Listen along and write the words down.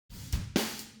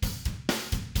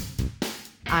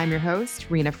I'm your host,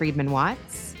 Rena Friedman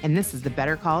Watts, and this is the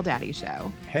Better Call Daddy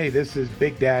Show. Hey, this is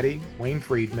Big Daddy, Wayne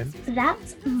Friedman.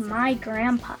 That's my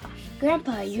grandpa.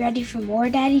 Grandpa, you ready for more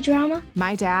daddy drama?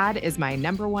 My dad is my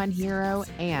number one hero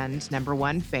and number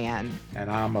one fan.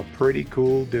 And I'm a pretty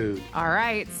cool dude. All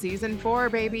right, season 4,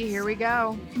 baby. Here we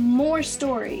go. More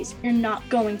stories you're not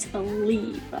going to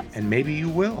believe. And maybe you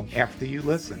will after you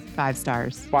listen. 5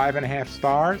 stars. 5.5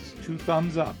 stars, 2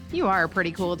 thumbs up. You are a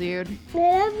pretty cool dude. I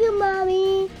love you,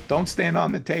 Mommy. Don't stand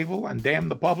on the table and damn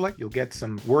the public. You'll get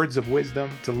some words of wisdom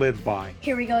to live by.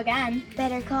 Here we go again.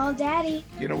 Better call Daddy.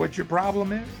 You know what your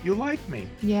problem is? You like me.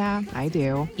 Yeah, I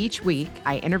do. Each week,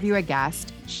 I interview a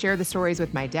guest, share the stories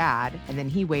with my dad, and then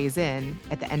he weighs in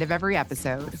at the end of every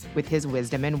episode with his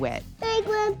wisdom and wit. Hey,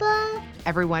 Grandpa.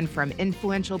 Everyone from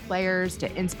influential players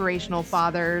to inspirational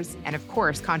fathers, and of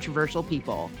course, controversial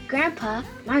people. Grandpa,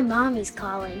 my mommy's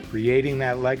calling. Creating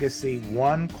that legacy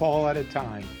one call at a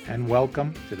time. And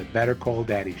welcome to the Better Call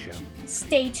Daddy Show.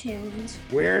 Stay tuned.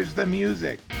 Where's the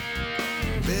music?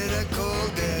 Better call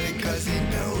Daddy 'cause he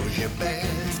knows you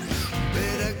best.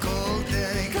 Better call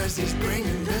Daddy 'cause he's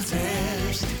bringing the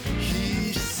test.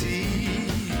 He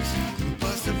sees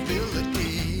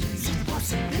possibilities.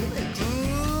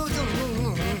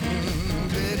 Ooh,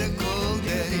 better call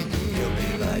Daddy, he'll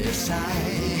be by your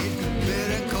side.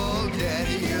 Better call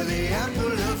Daddy, you're the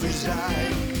apple of his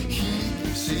eye. He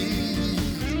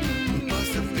sees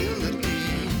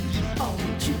possibilities. Oh,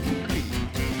 you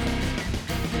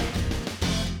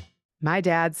My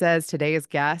dad says today's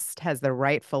guest has the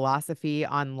right philosophy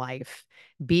on life.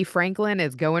 B. Franklin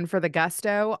is going for the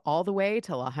gusto all the way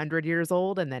till 100 years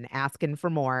old and then asking for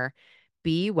more.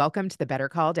 B, welcome to the Better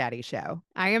Call Daddy Show.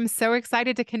 I am so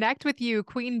excited to connect with you,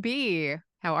 Queen B.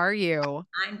 How are you?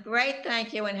 I'm great,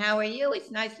 thank you. And how are you? It's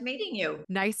nice meeting you.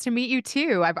 Nice to meet you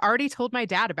too. I've already told my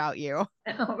dad about you.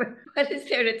 What is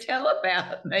there to tell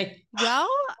about me? Well,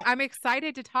 I'm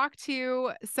excited to talk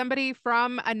to somebody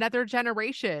from another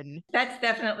generation. That's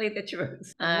definitely the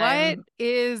truth. What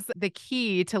is the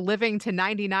key to living to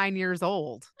 99 years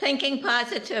old? Thinking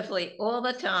positively all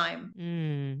the time.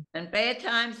 Mm. And bad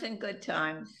times and good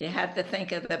times. You have to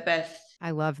think of the best. I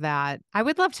love that. I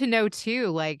would love to know too,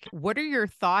 like, what are your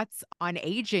thoughts on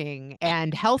aging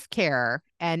and healthcare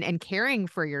and caring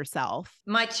for yourself?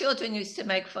 My children used to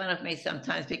make fun of me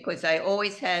sometimes because I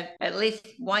always had at least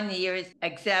 1 year's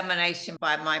examination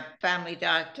by my family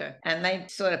doctor. And they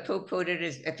sort of poo-pooed it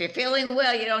as, if you're feeling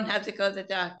well, you don't have to go to the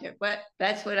doctor. But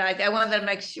that's what I wanted to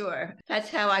make sure. That's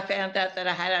how I found out that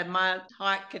I had a mild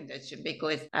heart condition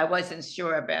because I wasn't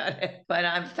sure about it. But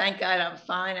thank God I'm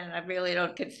fine and I really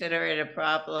don't consider it a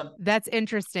problem. That's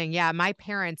interesting. Yeah, my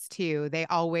parents too, they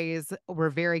always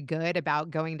were very good about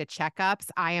going to checkups.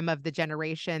 I am of the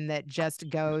generation that just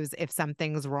goes if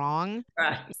something's wrong.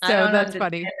 Right. So that's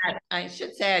funny. That. I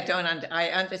should say I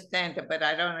understand it, but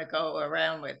I don't go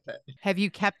around with it. Have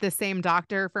you kept the same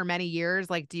doctor for many years?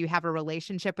 Like, do you have a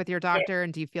relationship with your doctor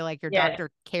and do you feel like your doctor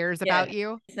cares about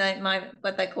you? It's like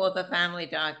what they call the family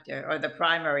doctor or the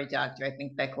primary doctor, I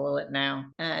think they call it now.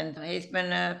 And he's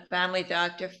been a family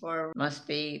doctor for must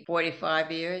be 45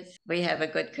 years. We have a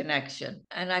good connection.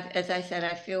 And as I said,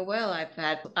 I feel well. I've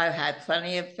had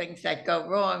plenty of things that go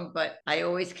wrong, but I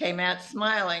always came out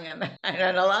smiling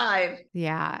and alive.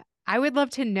 Yeah. I would love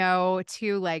to know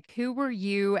too, like, who were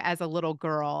you as a little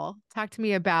girl? Talk to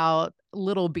me about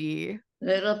little B.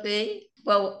 Little B?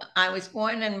 Well, I was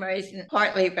born and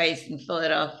partly raised in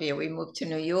Philadelphia. We moved to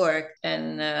New York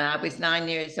and I was 9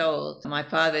 years old. My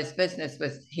father's business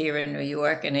was here in New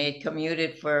York and he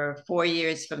commuted for 4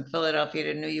 years from Philadelphia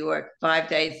to New York 5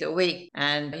 days a week.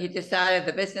 And he decided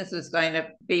the business was going to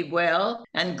be well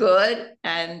and good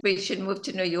and we should move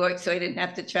to New York so he didn't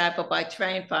have to travel by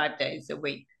train 5 days a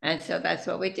week. And so that's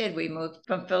what we did. We moved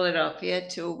from Philadelphia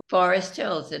to Forest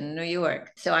Hills in New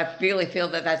York. So I really feel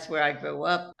that that's where I grew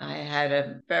up. I had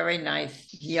a very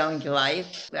nice young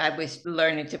life. I was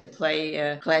learning to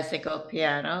play classical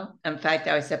piano. In fact,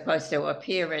 I was supposed to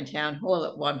appear in town hall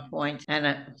at one point.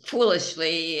 And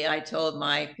foolishly, I told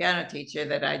my piano teacher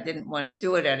that I didn't want to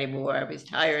do it anymore. I was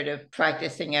tired of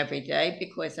practicing every day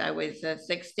because I was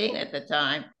 16 at the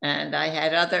time. And I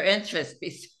had other interests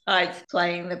besides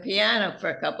playing the piano for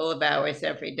a couple of hours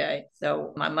every day.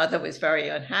 So my mother was very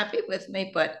unhappy with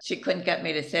me, but she couldn't get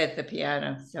me to sit at the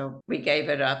piano. So we gave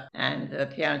it up and the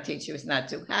piano teacher was not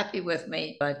too happy with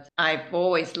me, but I've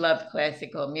always loved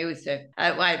classical music.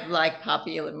 I like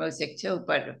popular music too,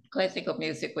 but classical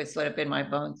music was sort of in my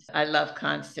bones. I love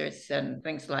concerts and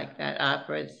things like that,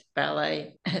 operas,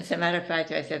 ballet. As a matter of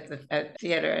fact, I was at the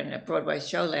theater in a Broadway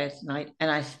show last night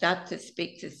and I stopped to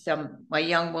speak to a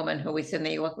young woman who was in New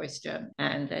York orchestra,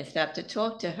 and I stopped to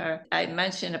talk to her. I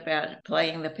mentioned about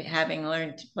having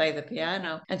learned to play the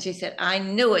piano, and she said, "I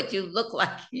knew it. You look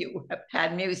like you have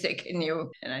had music in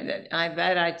you." And I said, "I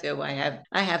bet I do. I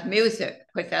have music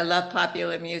because I love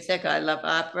popular music. I love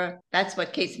opera. That's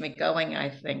what keeps me going. I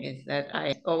think is that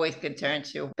I always can turn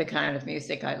to the kind of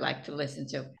music I like to listen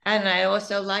to, and I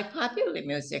also like popular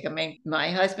music. I mean,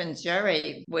 my husband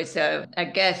Jerry was a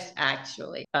guest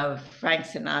actually of Frank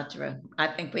Sinatra. I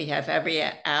think we have every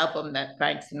album that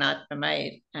Frank Sinatra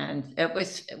made, and it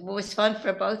was fun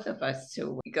for both of us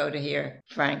to go to hear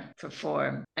Frank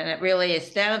perform. And it really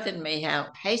astounded me how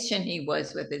patient he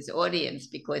was with his audience,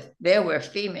 because there were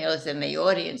females in the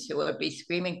audience who would be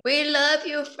screaming, "We love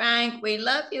you, Frank. We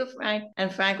love you, Frank."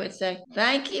 And Frank would say,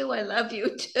 "Thank you. I love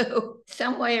you too."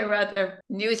 Some way or other,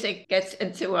 music gets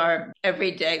into our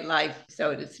everyday life,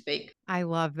 so to speak. I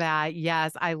love that.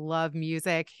 Yes, I love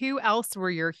music. Who else were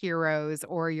your heroes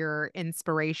or your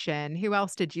inspiration? Who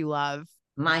else did you love?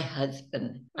 My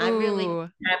husband. I really Ooh,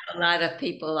 have a lot of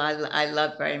people I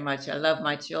love very much. I love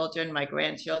my children, my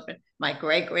grandchildren, my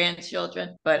great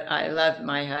grandchildren, but I love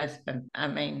my husband. I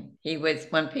mean, he was,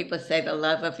 when people say the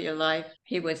love of your life,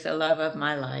 he was the love of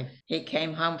my life. He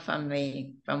came home from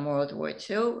World War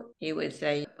II. He was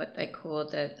what they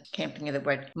called it, can't think of the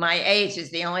word. My age is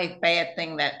the only bad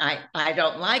thing that I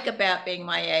don't like about being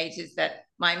my age, is that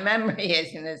my memory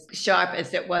isn't as sharp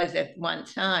as it was at one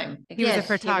time. he was a Yes,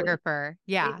 photographer.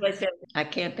 he Yeah. was. I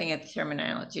can't think of the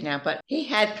terminology now, but he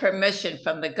had permission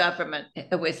from the government.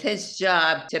 It was his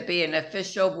job to be an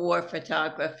official war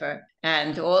photographer,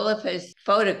 and all of his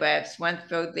photographs went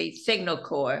through the Signal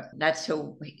Corps. That's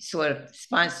who sort of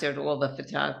sponsored all the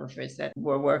photographers that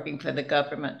were working for the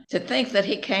government. To think that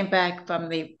he came back from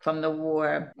the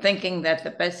war thinking that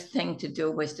the best thing to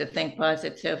do was to think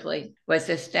positively was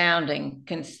astounding,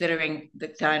 considering the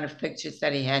kind of pictures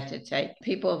that he had to take.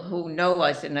 People who know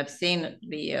us and have seen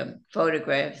the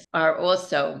photographs are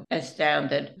also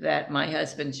astounded that my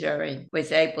husband Jerry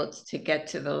was able to get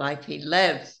to the life he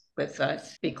lived with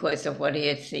us because of what he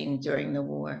had seen during the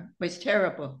war. It was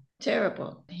terrible.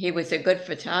 Terrible. He was a good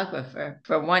photographer.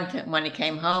 For one time, when he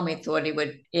came home, he thought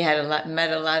he had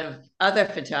met a lot of other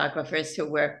photographers who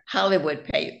were Hollywood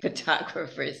paid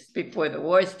photographers before the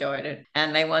war started.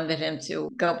 And they wanted him to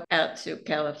go out to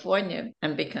California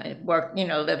and work,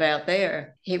 live out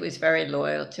there. He was very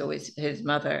loyal to his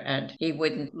mother, and he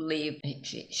wouldn't leave.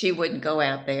 She wouldn't go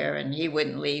out there, and he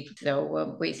wouldn't leave.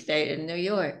 So we stayed in New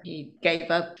York. He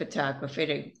gave up photography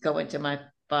to go into my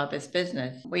father's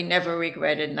business. We never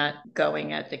regretted not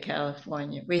going out to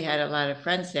California. We had a lot of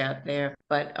friends out there,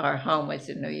 but our home was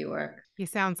in New York. He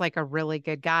sounds like a really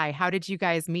good guy. How did you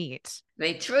guys meet?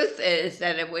 The truth is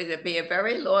that it would be a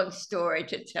very long story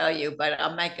to tell you, but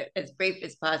I'll make it as brief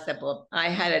as possible. I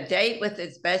had a date with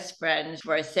his best friend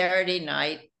for a Saturday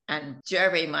night. And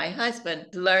Jerry, my husband,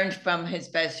 learned from his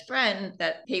best friend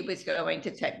that he was going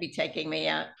to be taking me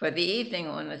out for the evening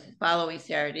on the following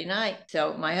Saturday night.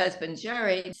 So my husband,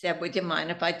 Jerry, said, "Would you mind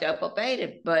if I double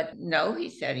dated?" But no, he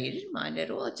said he didn't mind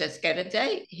at all. Just get a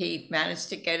date. He managed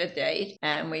to get a date,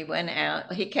 and we went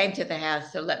out. He came to the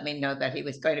house to let me know that he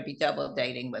was going to be double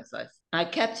dating with us. I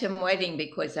kept him waiting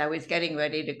because I was getting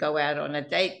ready to go out on a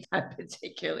date that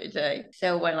particular day.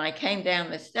 So when I came down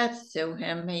the steps to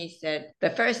him, he said,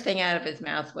 the first thing out of his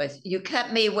mouth was, "You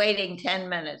kept me waiting 10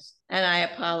 minutes. And I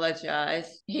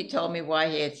apologized. He told me why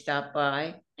he had stopped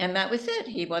by. And that was it.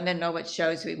 He wanted to know what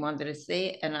shows we wanted to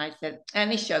see. And I said,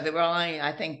 any show. There were only,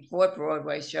 I think, 4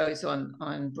 Broadway shows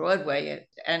on Broadway at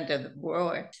the end of the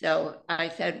war. So I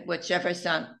said, whichever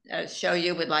show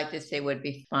you would like to see would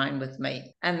be fine with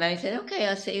me. And then he said, okay,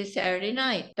 I'll see you Saturday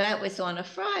night. That was on a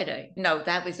Friday. No,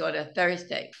 that was on a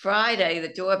Thursday. Friday,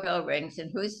 the doorbell rings,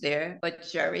 and who's there but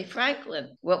Jerry Franklin?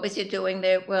 What was you doing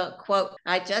there? Well, quote,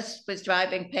 I just was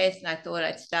driving past and I thought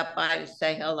I'd stop by to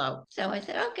say hello. So I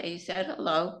said, okay, you said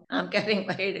hello. I'm getting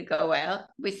ready to go out.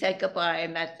 We said goodbye,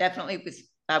 and that definitely was,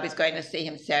 I was going to see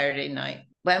him Saturday night.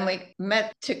 When we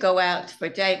met to go out for a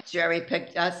date, Jerry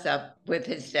picked us up with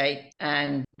his date,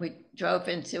 and we drove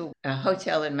into a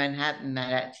hotel in Manhattan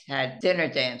that had dinner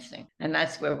dancing, and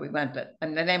that's where we went. But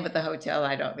and the name of the hotel,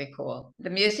 I don't recall. The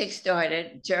music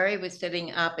started. Jerry was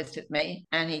sitting opposite me,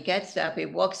 and he gets up, he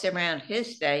walks around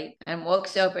his date and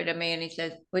walks over to me, and he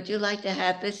says, would you like to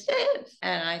have this dance?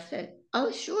 And I said, oh,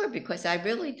 sure, because I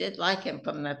really did like him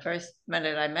from the first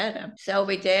minute I met him. So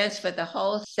we danced for the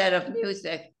whole set of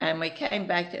music, and we came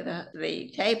back to the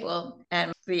table,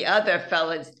 and the other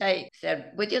fella's date,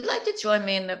 said, would you like to join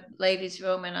me in the ladies'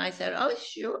 room? And I said, oh,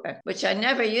 sure, which I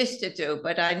never used to do,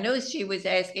 but I knew she was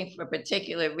asking for a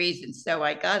particular reason. So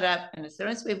I got up, and as soon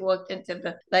as we walked into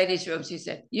the ladies' room, she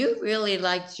said, you really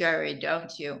like Jerry,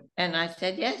 don't you? And I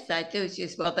said, yes, I do. She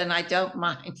said, well, then I don't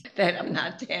mind that I'm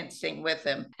not dancing with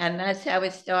him. And that's how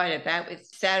it started. That was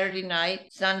Saturday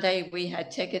night. Sunday, we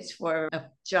had tickets for a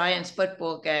Giants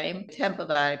football game. The temple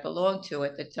that I belonged to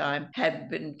at the time had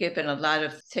been given a lot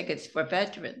of tickets for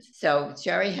veterans. So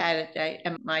Jerry had a date,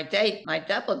 and my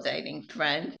double dating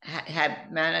friend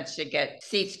had managed to get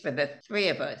seats for the three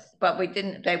of us. But we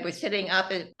didn't, they were sitting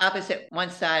opposite one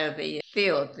side of the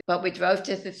field. But we drove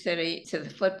to the city to the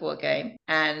football game,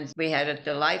 and we had a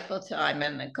delightful time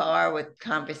in the car with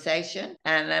conversation.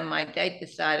 And then my date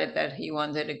decided that he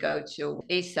wanted to go to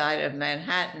the east side of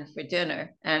Manhattan for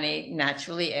dinner. And he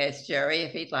naturally asked Jerry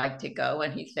if he'd like to go.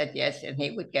 And he said yes, and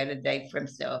he would get a date for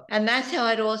himself. And that's how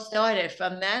it all started.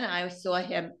 From then, I saw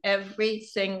him every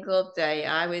single day.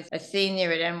 I was a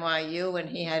senior at NYU, and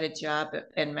he had a job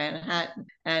in Manhattan.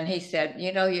 And he said,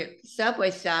 you know, your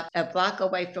subway stop a block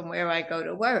away from where I go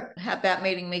to work. How about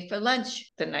meeting me for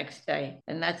lunch the next day?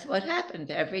 And that's what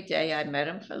happened. Every day I met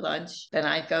him for lunch. Then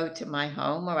I'd go to my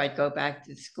home, or I'd go back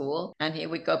to school, and he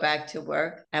would go back to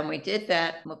work. And we did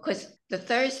that because the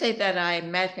Thursday that I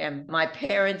met him, my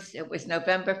parents, it was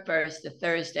November 1st, the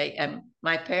Thursday, and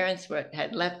my parents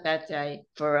had left that day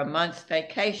for a month's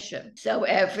vacation. So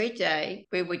every day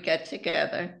we would get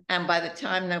together. And by the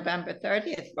time November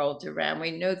 30th rolled around,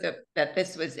 we knew that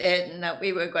this was it, and that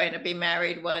we were going to be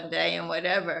married one day and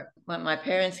whatever. When my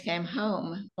parents came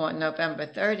home on November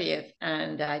 30th,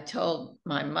 and I told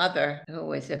my mother, who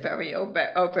was a very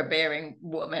overbearing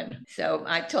woman. So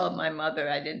I told my mother,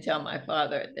 I didn't tell my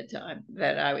father at the time,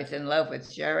 that I was in love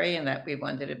with Jerry and that we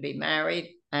wanted to be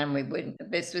married. And we wouldn't,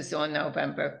 this was on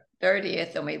November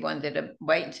 30th, and we wanted to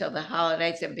wait until the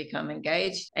holidays and become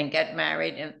engaged and get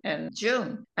married in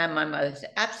June. And my mother said,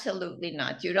 absolutely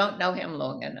not. You don't know him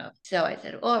long enough. So I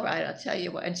said, all right, I'll tell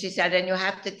you what. And she said, and you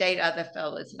have to date other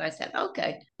fellas. And I said,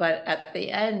 okay. But at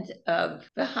the end of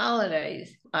the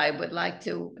holidays, I would like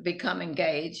to become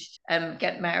engaged and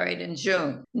get married in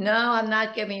June. No, I'm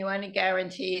not giving you any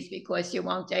guarantees because you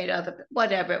won't date other,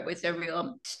 whatever. It was a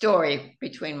real story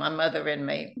between my mother and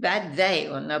me. That day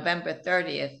on November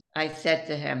 30th, I said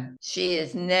to him, she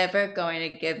is never going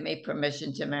to give me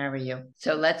permission to marry you.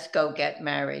 So let's go get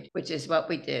married, which is what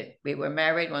we did. We were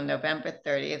married on November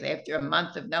 30th after a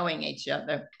month of knowing each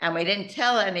other. And we didn't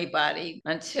tell anybody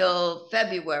until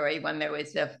February, when there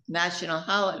was a national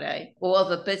holiday. All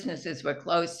the businesses were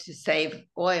closed to save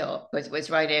oil, because it was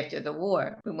right after the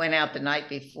war. We went out the night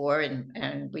before,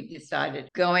 and we decided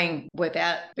going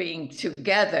without being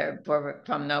together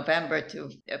from November to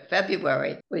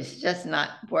February was just not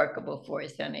workable for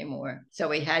us anymore. So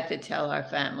we had to tell our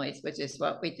families, which is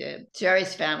what we did.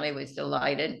 Jerry's family was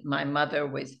delighted. My mother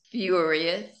was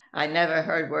furious. I never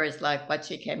heard words like what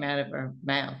she came out of her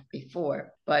mouth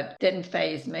before, but didn't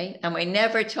faze me. And we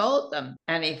never told them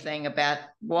anything about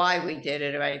why we did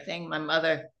it or anything. My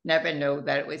mother never knew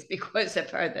that it was because of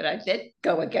her that I did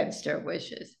go against her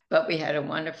wishes. But we had a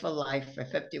wonderful life for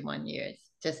 51 years.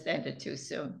 Just ended too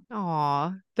soon.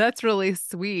 Aw, that's really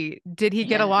sweet. Did he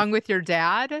get Yeah. along with your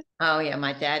dad? Oh, yeah.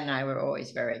 My dad and I were always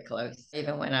very close.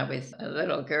 Even when I was a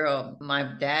little girl, my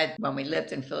dad, when we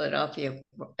lived in Philadelphia,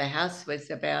 the house was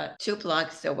about 2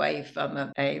 blocks away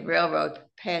from a railroad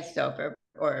passover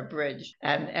or a bridge.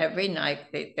 And every night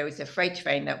there was a freight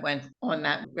train that went on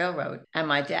that railroad. And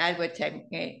my dad would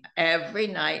take me every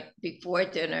night before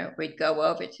dinner. We'd go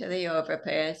over to the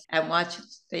overpass and watch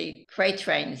the freight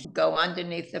trains go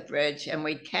underneath the bridge, and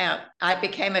we'd count. I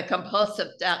became a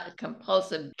compulsive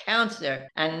counselor,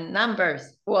 and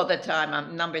numbers all the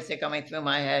time. Numbers are going through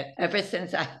my head ever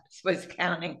since I was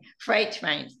counting freight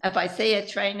trains. If I see a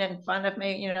train in front of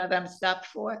me, that I'm stopped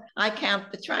for, I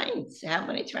count the trains, how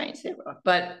many trains there are.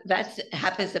 But that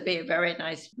happens to be a very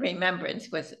nice remembrance,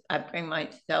 because I bring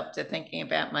myself to thinking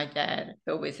about my dad,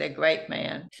 who was a great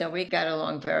man. So we got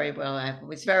along very well. I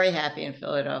was very happy in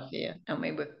Philadelphia, and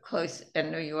we were close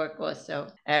in New York also.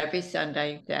 Every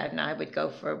Sunday, Dad and I would go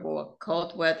for a walk,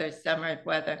 cold weather, summer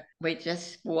weather. We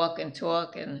just walk and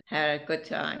talk and had a good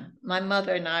time. My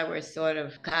mother and I were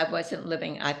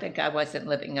I think I wasn't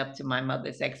living up to my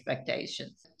mother's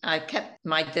expectations. I kept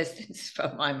my distance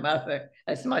from my mother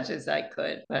as much as I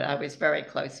could, but I was very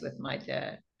close with my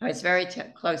dad. I was very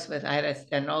close with, I had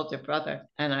an older brother,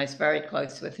 and I was very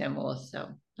close with him also.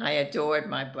 I adored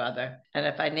my brother. And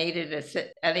if I needed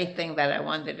anything that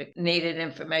I needed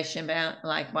information about,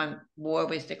 like when war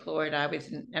was declared, I was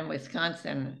in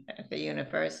Wisconsin at the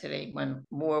university when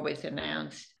war was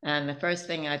announced. And the first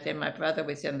thing I did, my brother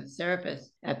was in the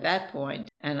service at that point,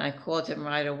 and I called him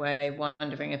right away,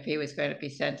 wondering if he was going to be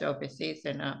sent overseas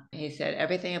or not. He said,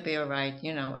 everything will be all right.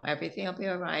 Everything will be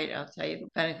all right. I'll tell you if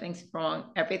anything's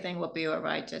wrong, everything will be all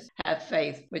right. Just have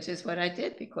faith, which is what I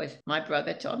did because my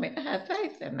brother told me to have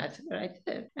faith, and that's what I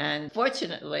did. And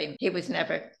fortunately, he was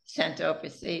never sent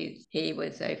overseas. He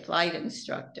was a flight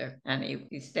instructor, and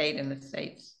he stayed in the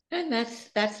States. And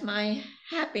that's my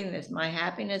happiness,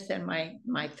 and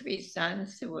my three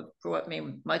sons who have brought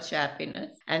me much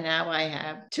happiness. And now I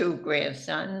have 2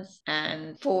 grandsons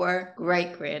and 4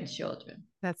 great grandchildren.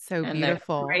 That's so And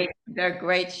beautiful. They're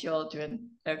great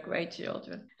children. They're great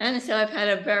children. And so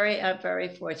I'm very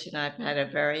fortunate. I've had a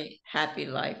very happy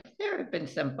life. There have been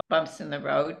some bumps in the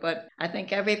road, but I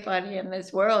think everybody in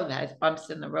this world has bumps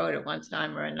in the road at one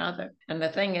time or another. And the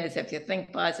thing is, if you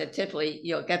think positively,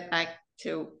 you'll get back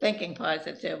to thinking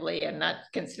positively and not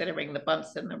considering the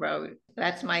bumps in the road.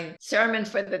 That's my sermon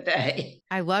for the day.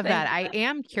 I love that. I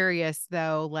am curious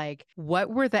though, like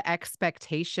what were the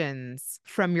expectations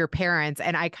from your parents?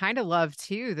 And I kind of love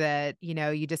too that,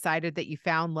 you decided that you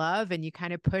found love and you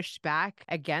kind of pushed back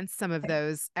against some of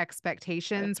those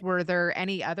expectations. Were there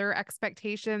any other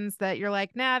expectations that you're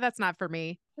like, nah, that's not for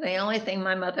me? The only thing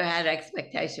my mother had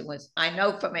expectation was, I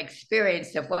know from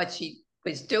experience of what she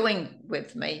was doing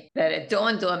with me, that it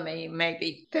dawned on me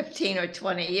maybe 15 or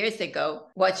 20 years ago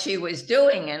what she was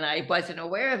doing, and I wasn't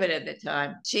aware of it at the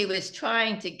time. She was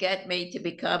trying to get me to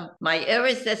become my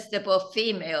irresistible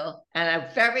female, and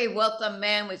a very welcome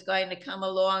man was going to come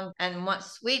along and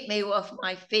sweep me off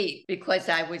my feet because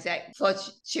I thought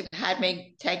she had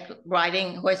me take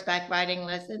horseback riding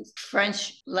lessons,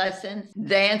 French lessons,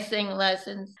 dancing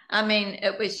lessons. I mean,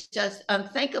 it was just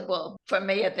unthinkable for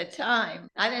me at the time.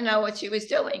 I didn't know what she was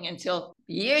doing until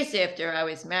years after I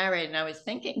was married, and I was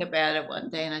thinking about it one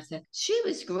day, and I said, she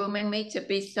was grooming me to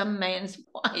be some man's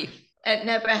wife. It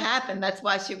never happened. That's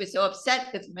why she was so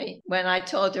upset with me when I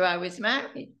told her I was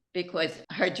married, because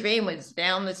her dream was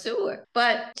down the sewer.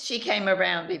 But she came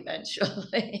around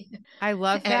eventually. I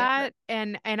love that.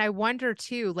 And I wonder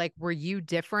too, like, were you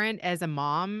different as a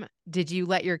mom? Did you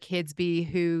let your kids be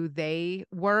who they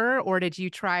were, or did you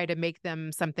try to make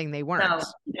them something they weren't?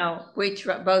 No,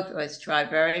 both of us tried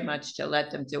very much to let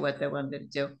them do what they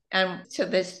wanted to do. And to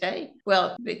this day,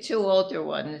 well, the 2 older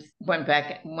ones went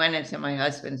into my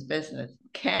husband's business.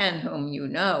 Ken, whom you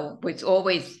know, was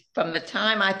always, from the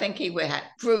time I think he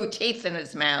grew teeth in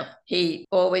his mouth, he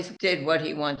always did what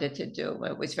he wanted to do.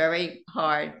 It was very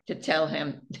hard to tell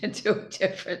him to do it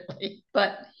differently,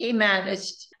 but he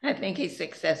managed. I think he's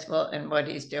successful in what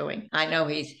he's doing. I know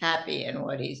he's happy in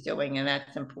what he's doing, and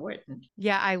that's important.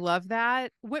 Yeah, I love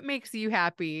that. What makes you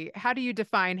happy? How do you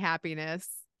define happiness?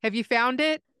 Have you found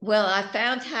it? Well, I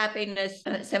found happiness.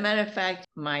 As a matter of fact,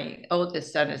 my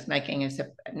oldest son is making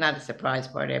not a surprise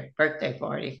party, a birthday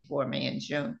party for me in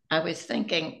June. I was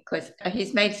thinking, because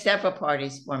he's made several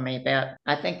parties for me,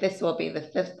 I think this will be the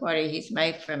 5th party he's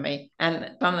made for me.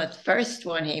 And from the first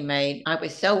one he made, I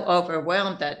was so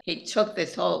overwhelmed that he took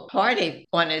this whole party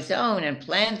on his own and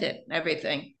planned it and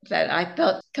everything, that I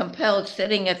felt compelled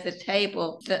sitting at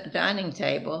the dining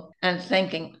table and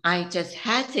thinking I just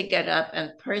had to get up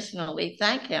and personally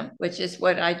thank him, which is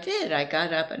what I did. I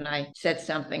got up and I said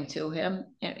something to him,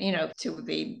 to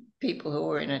the people who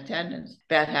were in attendance,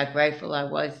 about how grateful I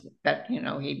was that,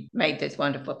 he made this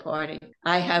wonderful party.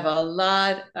 I have a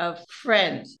lot of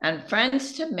friends, and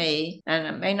friends to me, and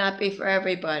it may not be for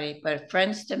everybody, but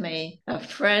friends to me, a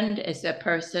friend is a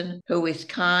person who is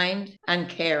kind and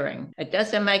caring. It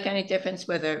doesn't make any difference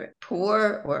whether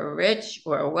poor or rich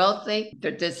or wealthy.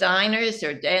 They're designers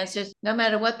or dancers, no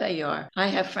matter what they are. I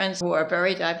have friends who are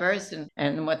very diverse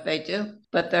in what they do,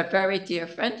 but they're very dear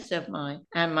friends of mine.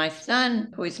 And my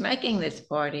son, who is making this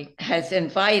party, has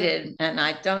invited, and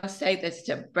I don't say this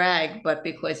to brag, but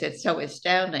because it's so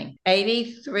astounding,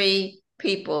 83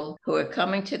 people who are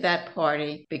coming to that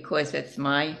party because it's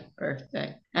my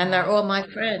birthday. And they're all my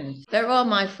friends. They're all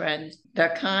my friends.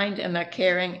 They're kind and they're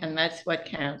caring, and that's what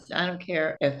counts. I don't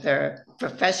care if they're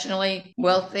professionally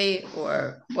wealthy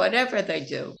or whatever they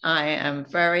do. I am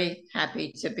very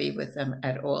happy to be with them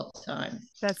at all times.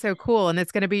 That's so cool. And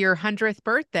it's going to be your 100th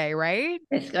birthday, right?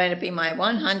 It's going to be my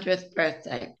 100th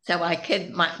birthday. So I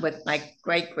kid with my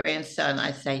great grandson.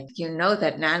 I say, you know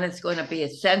that Nana's going to be a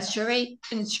century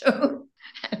in June?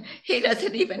 He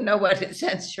doesn't even know what a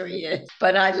century is,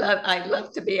 but I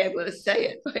love to be able to say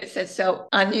it. It's so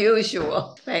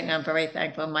unusual. And I'm very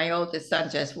thankful. My oldest son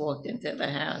just walked into the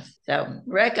house. So,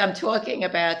 Rick, I'm talking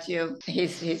about you.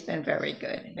 He's been very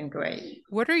good and great.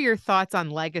 What are your thoughts on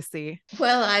legacy?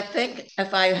 Well, I think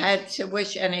if I had to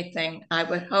wish anything, I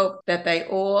would hope that they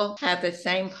all have the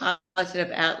same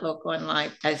positive outlook on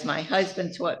life as my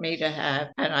husband taught me to have,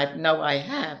 and I know I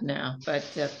have now. But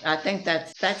I think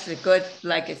that's a good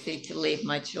legacy to leave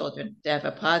my children, to have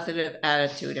a positive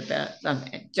attitude about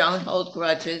something. Don't hold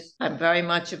grudges. I'm very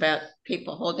much about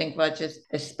people holding grudges,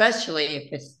 especially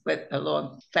if it's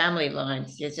along family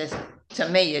lines. To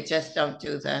me, you just don't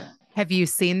do that. Have you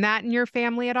seen that in your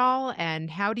family at all?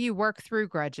 And how do you work through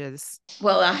grudges?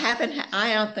 Well,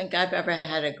 I don't think I've ever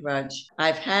had a grudge.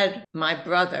 I've had my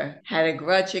brother had a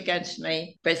grudge against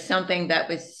me for something that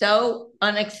was so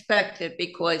unexpected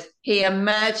because he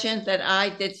imagined that I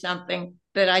did something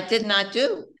that I did not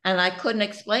do. And I couldn't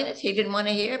explain it. He didn't want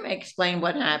to hear me explain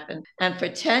what happened. And for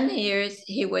 10 years,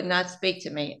 he would not speak to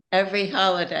me. Every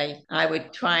holiday, I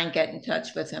would try and get in touch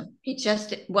with him. He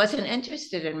just wasn't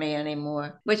interested in me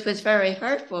anymore, which was very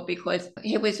hurtful because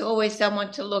he was always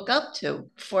someone to look up to.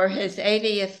 For his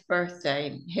 80th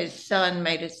birthday, his son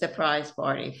made a surprise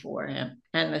party for him.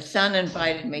 And the son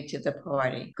invited me to the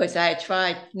party because I had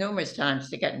tried numerous times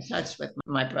to get in touch with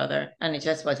my brother and he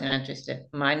just wasn't interested.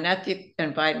 My nephew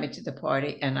invited me to the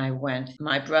party and I went.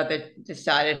 My brother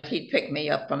decided he'd pick me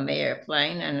up from the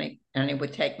airplane and he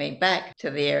would take me back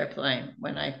to the airplane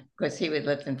because he would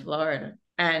live in Florida.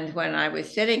 And when I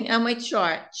was sitting and we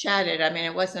chatted, I mean,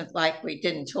 it wasn't like we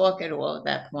didn't talk at all at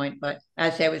that point, but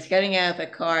as I was getting out of the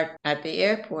car at the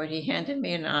airport, he handed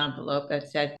me an envelope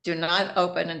that said, "Do not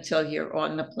open until you're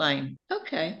on the plane."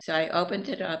 Okay. So I opened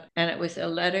it up and it was a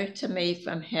letter to me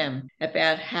from him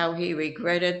about how he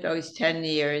regretted those 10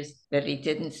 years that he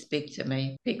didn't speak to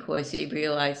me because he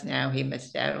realized now he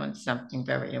missed out on something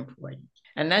very important.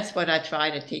 And that's what I try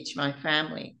to teach my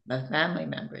family, the family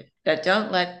members, that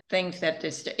don't let things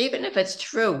even if it's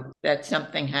true that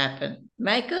something happened,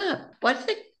 make up. What's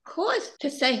it cost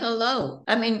to say hello?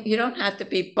 I mean, you don't have to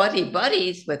be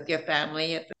buddies with your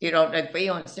family if you don't agree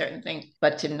on certain things,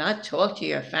 but to not talk to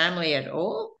your family at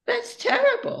all, that's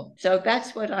terrible. So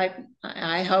that's what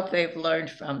I hope they've learned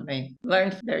from me.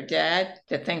 Learn from their dad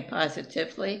to think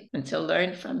positively and to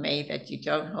learn from me that you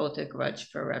don't hold a grudge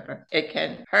forever. It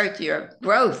can hurt your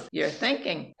growth, your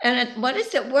thinking. And what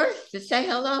is it worth to say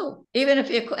hello? Even if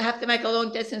you have to make a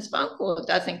long distance phone call, it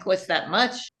doesn't cost that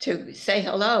much to say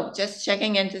hello, just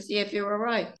checking in to see if you're all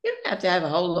right. You don't have to have a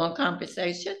whole long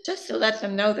conversation, just to let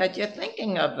them know that you're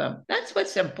thinking of them. That's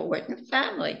what's important.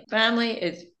 Family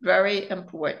is very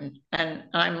important. And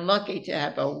I'm lucky to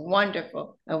have a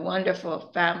wonderful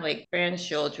family,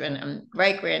 grandchildren and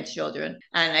great-grandchildren,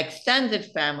 and extended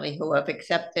family who have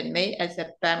accepted me as a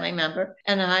family member,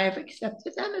 and I have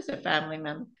accepted them as a family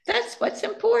member. That's what's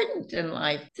important in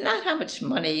life. It's not how much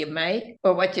money you make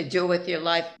or what you do with your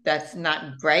life that's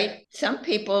not great. Some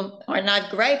people are not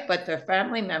great, but they're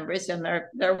family members and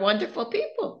they're wonderful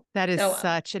people. That is So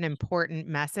such an important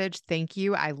message. Thank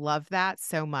you. I love that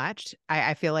so much.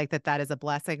 I feel like that is a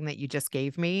blessing that you just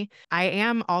gave me. I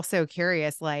am also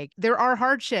curious, like, there are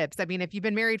hardships. I mean, if you've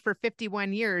been married for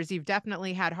 51 years, you've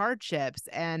definitely had hardships.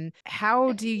 And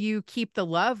how do you keep the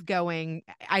love going?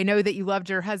 I know that you loved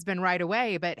your husband right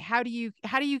away, but how do you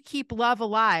keep love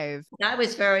alive? I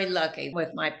was very lucky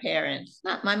with my parents.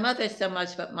 Not my mother so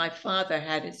much, but my father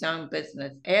had his own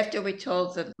business. After we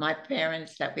told my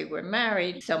parents that we were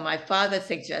married, so my father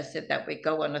suggested that we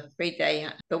go on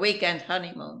the weekend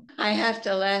honeymoon. I have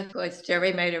to laugh because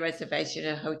Jerry made a reservation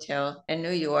at a hotel in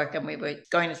New York, and we were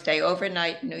going to stay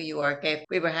overnight in New York.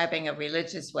 We were having a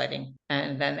religious wedding,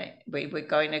 and then we were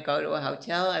going to go to a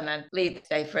hotel and then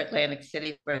stay for Atlantic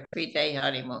City for a 3-day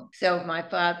honeymoon. So my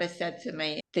father said to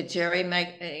me, "Did Jerry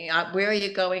where are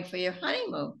you going for your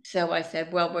honeymoon?" So I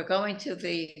said, "Well, we're going to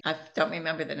I don't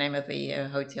remember the name of the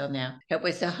hotel now. It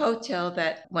was a hotel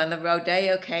that when the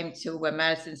rodeo came to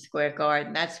Madison Square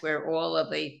Garden, that's where all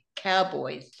of the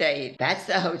cowboys stayed. That's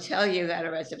the hotel you got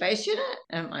a reservation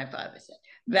at?" And my father said,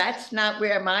 "That's not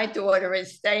where my daughter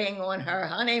is staying on her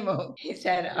honeymoon." He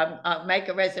said, I'll make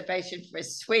a reservation for a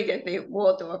suite at the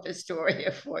Waldorf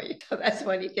Astoria for you." So that's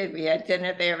what he did. We had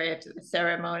dinner there after the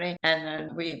ceremony, and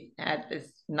then we had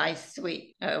this nice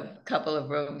suite, a couple of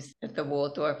rooms at the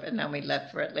Waldorf, and then we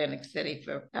left for Atlantic City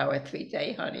for our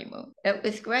 3-day honeymoon. It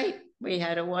was great. We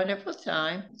had a wonderful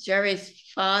time. Jerry's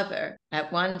father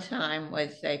at one time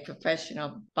was a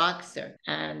professional boxer,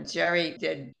 and Jerry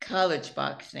did college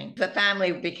boxing. The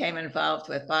family became involved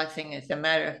with boxing. As a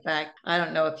matter of fact, I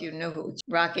don't know if you knew who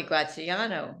Rocky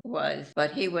Graziano was,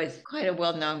 but he was quite a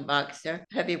well-known boxer,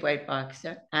 heavyweight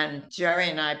boxer. And Jerry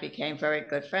and I became very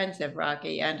good friends of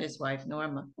Rocky and his wife,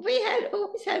 Norma. We had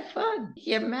always had fun.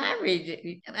 You're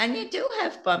married, and you do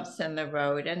have bumps in the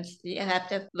road, and you have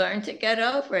to learn to get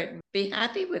over it and be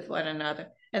happy with one another.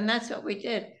 And that's what we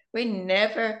did. We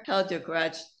never held a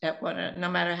grudge at one another, no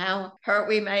matter how hurt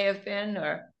we may have been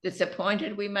or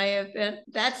disappointed we may have been.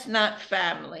 That's not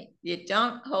family. You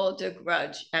don't hold a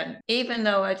grudge. And even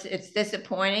though it's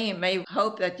disappointing, you may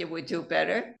hope that you would do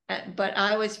better. But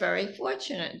I was very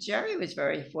fortunate. Jerry was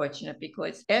very fortunate,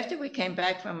 because after we came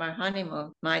back from our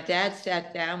honeymoon, my dad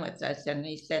sat down with us and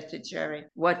he said to Jerry,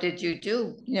 "What did you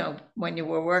do, when you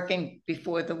were working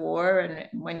before the war and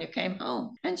when you came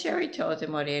home?" And Jerry told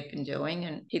him what he had been doing,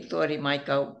 and he thought he might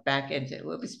go back into it.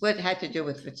 Was what had to do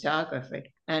with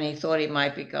photography. And he thought he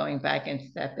might be going back into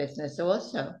that business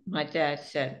also. My dad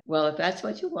said, "Well, if that's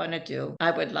what you want to do,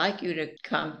 I would like you to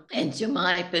come into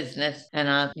my business,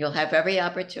 and you'll have every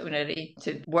opportunity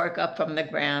to work up from the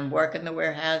ground, work in the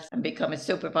warehouse, and become a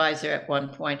supervisor at one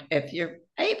point if you're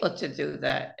able to do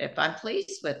that, if I'm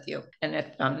pleased with you. And if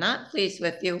I'm not pleased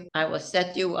with you, I will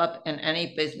set you up in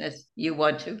any business you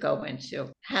want to go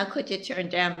into." How could you turn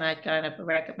down that kind of a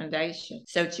recommendation?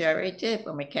 So Jerry did.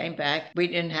 When we came back, we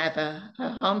didn't have a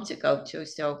home to go to.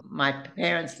 So my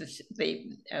parents,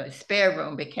 the spare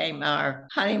room became our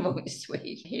honeymoon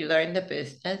suite. He learned the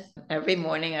business. Every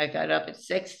morning I got up at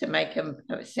 6 to make him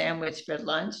a sandwich for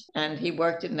lunch. And he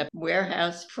worked in the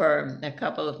warehouse for a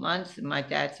couple of months. And my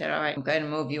dad said, "All right, I'm going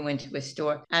to move you into a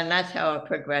store." And that's how it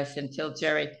progressed until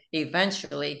Jerry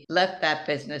eventually left that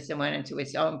business and went into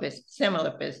his own business,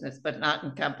 similar business, but not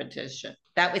in competition.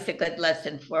 That was a good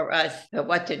lesson for us,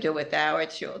 what to do with our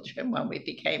children when we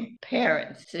became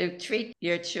parents. To treat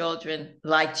your children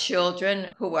like children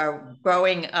who are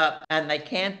growing up, and they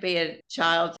can't be a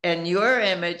child in your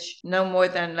image no more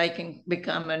than they can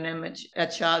become a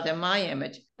child in my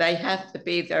image. They have to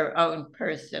be their own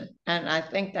person. And I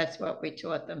think that's what we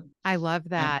taught them. I love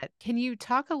that. Can you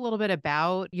talk a little bit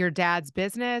about your dad's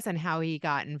business and how he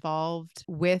got involved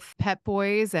with Pep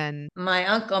Boys? And my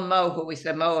Uncle Mo, who was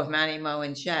the Mo of Manny, Mo,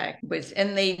 and Jack, was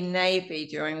in the Navy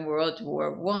during World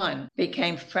War I,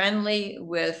 became friendly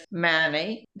with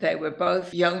Manny. They were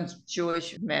both young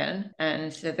Jewish men,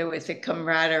 and so there was a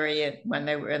camaraderie when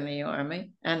they were in the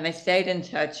Army, and they stayed in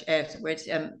touch afterwards.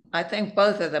 And I think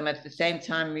both of them at the same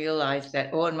time realized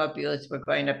that automobiles were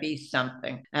going to be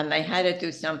something, and they had to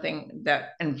do something that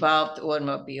involved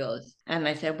automobiles. And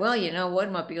they said, "Well,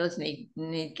 automobiles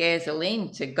need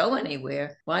gasoline to go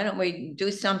anywhere. Why don't we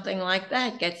do something like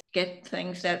that? Get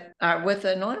things that are with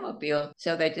an automobile."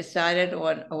 So they decided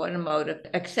on automotive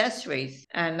accessories.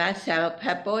 And that's how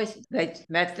Pep Boys, they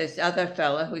met this other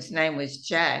fellow whose name was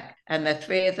Jack. And the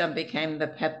three of them became the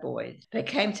Pep Boys. They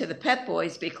came to the Pep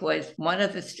Boys because one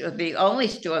of the only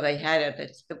store they had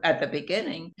at the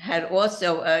beginning had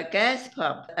also a gas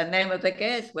pump. The name of the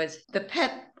gas was the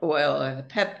Pep Oil or the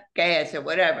Pep Gas or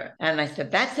whatever. And I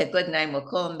said, "That's a good name. We'll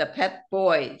call them the Pep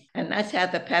Boys." And that's how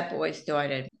the Pep Boys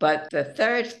started. But the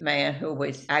third man, who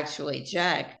was actually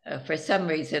Jack, for some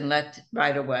reason left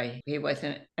right away. He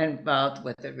wasn't involved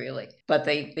with it really. But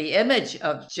the image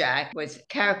of Jack was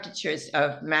caricatures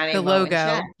of Manny, the Mo, and logo.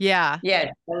 Jack. Yeah.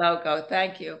 Yes, the logo.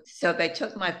 Thank you. So they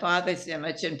took my father's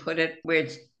image and put it where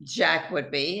Jack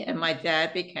would be, and my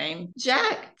dad became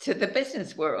Jack to the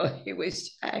business world. He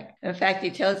was Jack. In fact, he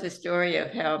tells the story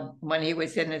of how when he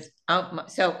was in his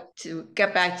so to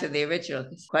get back to the original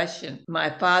question, my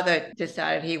father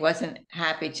decided he wasn't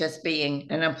happy just being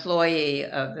an employee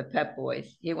of the Pep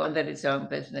Boys. He wanted his own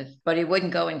business, but he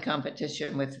wouldn't go in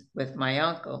competition with my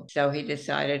uncle. So he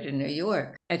decided in New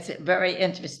York. It's a very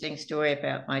interesting story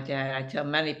about my dad. I tell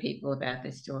many people about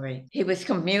this story. He was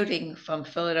commuting from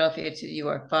Philadelphia to New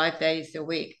York 5 days a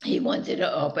week. He wanted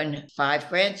to open 5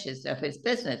 branches of his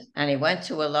business. And he went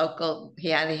to a local, he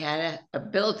had a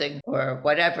building or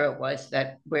whatever it was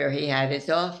where he had his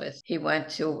office. He went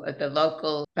to the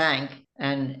local bank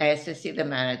and asked to see the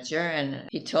manager, and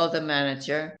he told the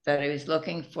manager that he was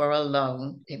looking for a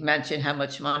loan. He mentioned how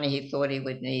much money he thought he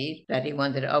would need, that he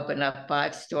wanted to open up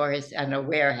 5 stores and a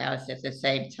warehouse at the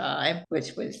same time,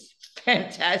 which was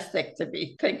fantastic to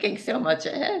be thinking so much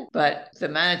ahead. But the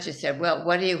manager said, "Well,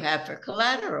 what do you have for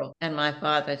collateral?" And my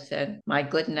father said, "My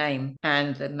good name."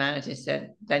 And the manager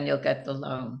said, "Then you'll get the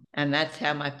loan." And that's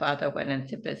how my father went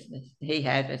into business. He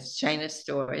had a chain of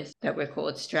stores that were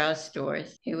called Strauss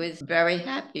stores. He was very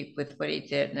happy with what he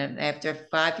did. And after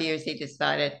 5 years, he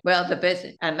decided, well, the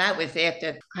business, and that was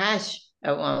after the crash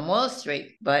on Wall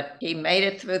Street, but he made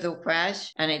it through the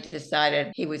crash and he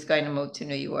decided he was going to move to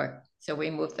New York. So we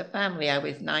moved the family. I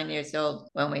was 9 years old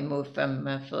when we moved from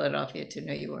Philadelphia to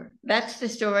New York. That's the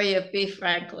story of B.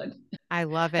 Franklin. I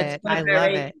love it. I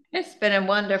love it. It's been a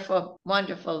wonderful,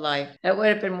 wonderful life. It would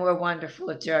have been more wonderful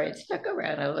if Jerry had stuck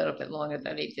around a little bit longer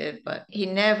than he did, but he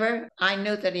never, I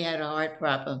knew that he had a heart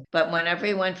problem, but whenever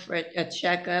he went for a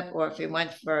checkup or if he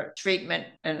went for treatment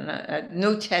and a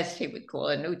new test, he would call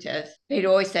a new test, he'd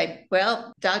always say,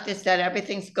 well, doctor said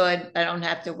everything's good. I don't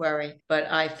have to worry.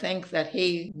 But I think that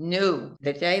he knew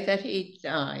the day that he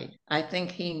died, I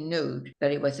think he knew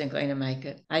that he wasn't going to make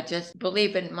it. I just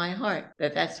believe in my heart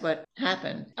that that's what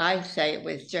happened. I say it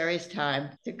was Jerry's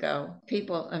time to go.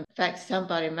 People, in fact,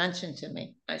 somebody mentioned to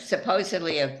me,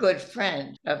 supposedly a good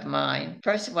friend of mine.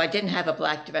 First of all, I didn't have a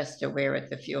black dress to wear at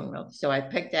the funeral, so I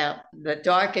picked out the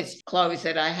darkest clothes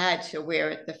that I had to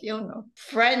wear at the funeral.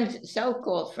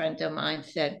 So-called friend of mine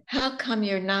said, how come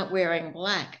you're not wearing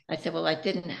black? I said, well, I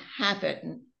didn't have it.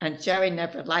 And Jerry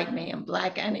never liked me in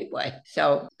black anyway.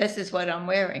 So this is what I'm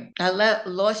wearing. I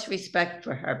lost respect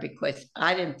for her because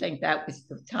I didn't think that was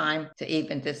the time to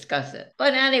even discuss it.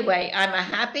 But anyway, I'm a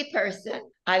happy person.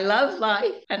 I love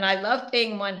life and I love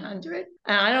being 100.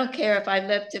 And I don't care if I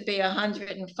live to be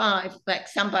 105. Like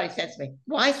somebody says to me,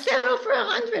 why settle for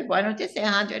 100? Why don't you say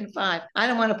 105? I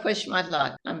don't want to push my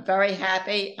luck. I'm very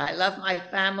happy. I love my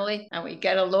family and we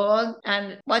get along.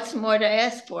 And what's more to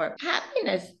ask for?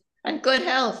 Happiness. And good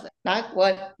health, not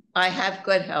what I have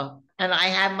good health and I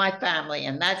have my family.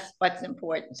 And that's what's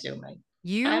important to me.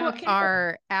 You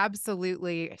are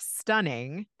absolutely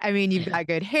stunning. I mean, you've got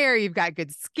good hair, you've got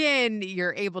good skin,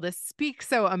 you're able to speak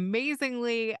so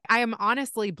amazingly. I am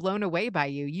honestly blown away by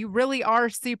you. You really are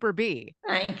Super B.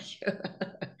 Thank you.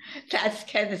 That's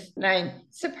Kenneth's name,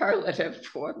 superlative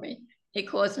for me. He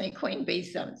calls me Queen Bee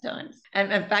sometimes.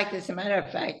 And in fact, as a matter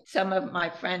of fact, some of my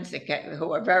friends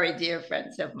who are very dear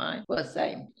friends of mine will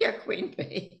say, you're Queen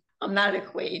Bee. I'm not a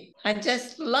queen. I'm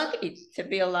just lucky to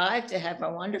be alive, to have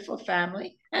a wonderful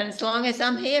family. And as long as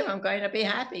I'm here, I'm going to be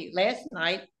happy. Last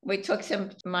night,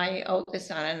 my oldest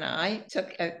son and I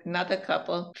took another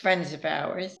couple, friends of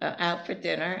ours, out for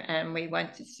dinner, and we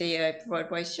went to see a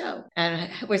Broadway show. And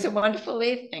it was a wonderful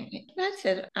evening. That's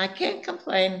it. I can't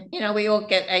complain. You know, we all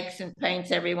get aches and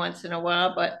pains every once in a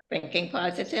while, but thinking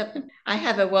positive. I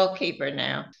have a well-keeper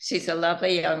now. She's a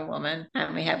lovely young woman,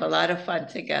 and we have a lot of fun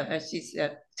together. She's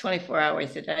 24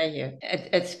 hours a day here.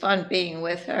 It's fun being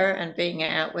with her and being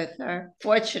out with her.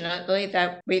 Fortunately,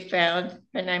 that we found,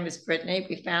 her name is Brittany,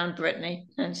 we found Brittany,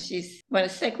 and she's going to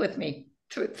stick with me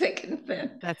through thick and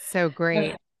thin. That's so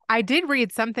great. I did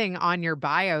read something on your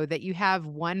bio that you have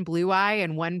one blue eye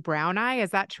and one brown eye.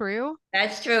 Is that true?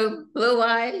 That's true. Blue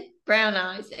eye, brown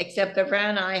eyes, except the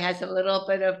brown eye has a little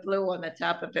bit of blue on the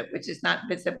top of it, which is not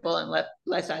visible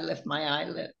unless I lift my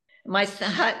eyelid. My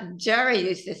son, Jerry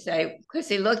used to say, because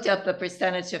he looked up the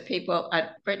percentage of people,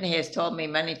 Brittany has told me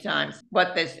many times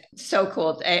what this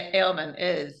so-called ailment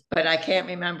is, but I can't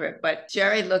remember it. But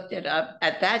Jerry looked it up.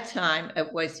 At that time,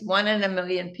 it was 1 in a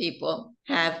million people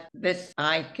have this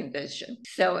eye condition.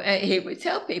 So he would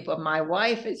tell people, my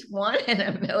wife is 1 in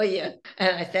a million.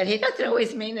 And I said, he doesn't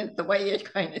always mean it the way you're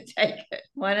going to take it.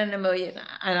 1 in a million.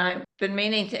 And I've been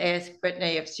meaning to ask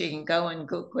Brittany if she can go and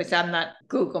Google, because I'm not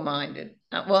Google-minded.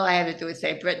 All I have to do is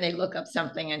say, Brittany, look up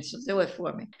something and she'll do it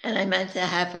for me. And I meant to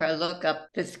have her look up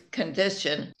this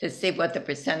condition to see what the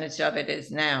percentage of it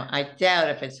is now. I doubt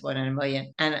if it's 1 in a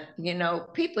million. And, you know,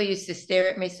 people used to stare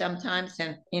at me sometimes.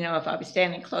 And, you know, if I was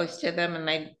standing close to them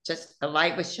and the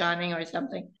light was shining or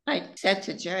something, I said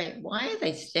to Jerry, why are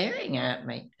they staring at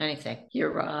me? And he said,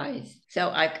 your eyes. So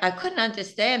I couldn't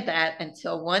understand that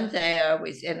until one day I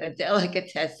was in a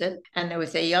delicatessen and there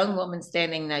was a young woman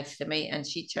standing next to me and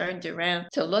she turned around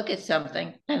to look at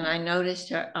something and I noticed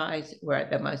her eyes were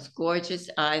the most gorgeous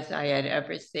eyes I had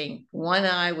ever seen. One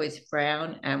eye was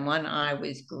brown and one eye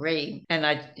was green. And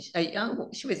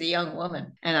she was a young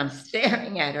woman and I'm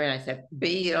staring at her and I said,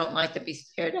 B, you don't like to be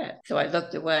stared at. So I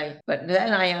looked away. But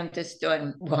then I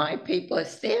understood why people are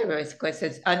staring, because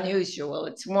it's unusual.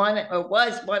 It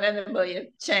was 1 in a million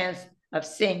chance of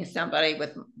seeing somebody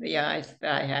with the eyes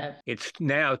that I have. It's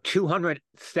now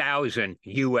 200,000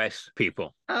 U.S.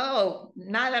 people. Oh,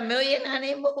 not a million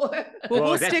anymore. Well,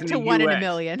 we'll that's stick in to the 1 in a US.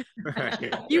 million.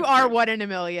 You are 1 in a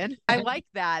million. I like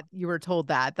that you were told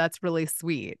that. That's really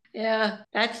sweet. Yeah,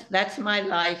 that's my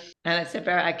life, and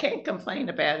I can't complain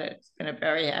about it. It's been a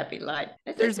very happy life.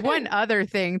 There's one other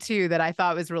thing too that I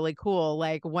thought was really cool.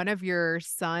 Like one of your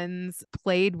sons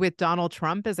played with Donald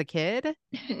Trump as a kid.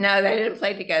 No, they didn't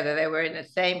play together. They were in the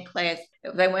same class.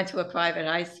 They went to a private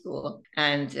high school,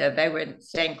 and they were in the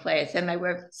same class, and they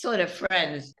were sort of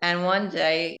friends. And one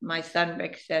day, my son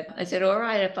Rick said, I said, all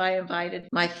right, if I invited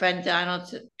my friend Donald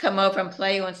to come over and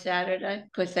play on Saturday,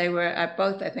 because they were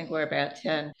both, I think, were about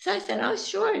 10. So I said, oh,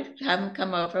 sure, have him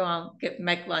come over. I'll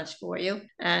make lunch for you.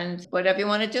 And whatever you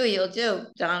want to do, you'll do.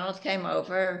 Donald came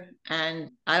over, and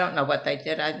I don't know what they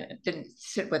did. I didn't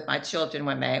sit with my children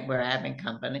when they were having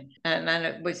company. And then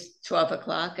it was 12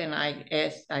 o'clock, and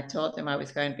I told them I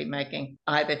was going to be making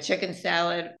either chicken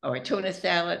salad or tuna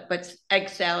salad, but egg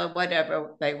salad,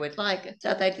 whatever they would like.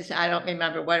 So they just, I don't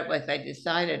remember what it was they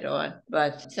decided on.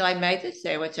 But so I made the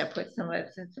sandwich. I put some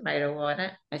lettuce and tomato on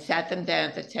it. I sat them down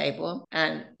at the table,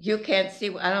 and you can't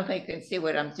see, I don't think you can see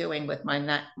what I'm doing with my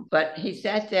knife, but he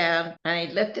sat down and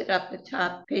he lifted up the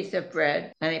top piece of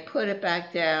bread and he put it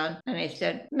back down and he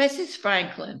said, Mrs.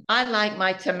 Franklin, I like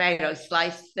my tomatoes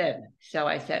sliced thin. So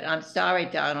I said, I'm sorry,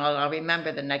 Donald. I'll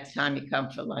remember the next time you come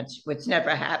for lunch, which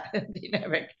never happened. He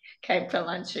never came for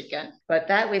lunch again. But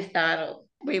that was Donald.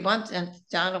 When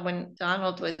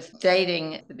Donald was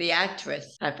dating the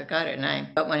actress, I forgot her name,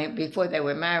 but before they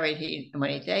were married, when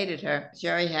he dated her,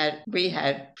 we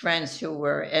had friends who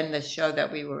were in the show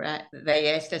that we were at.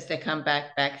 They asked us to come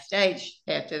backstage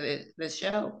after the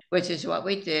show, which is what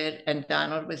we did. And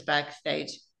Donald was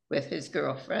backstage with his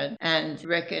girlfriend, and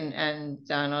Rick and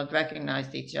Donald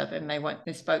recognized each other, and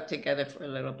they spoke together for a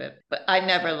little bit. But I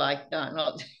never liked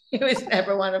Donald. He was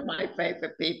never one of my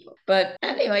favorite people. But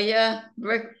anyway, yeah,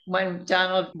 Rick, when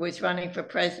Donald was running for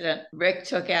president, Rick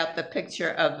took out the picture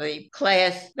of the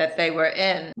class that they were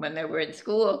in when they were in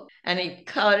school, and he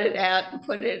colored it out and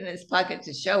put it in his pocket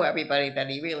to show everybody that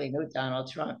he really knew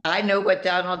Donald Trump. I knew what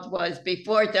Donald was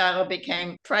before Donald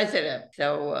became president.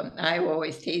 So I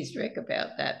always teased Rick about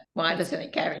that. Why doesn't he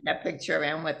carry that picture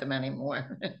around with him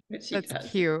anymore?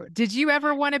 That's cute. Did you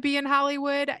ever want to be in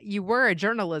Hollywood? You were a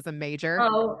journalism major.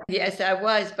 Oh, yes, I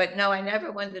was. But no, I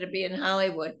never wanted to be in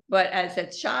Hollywood. But as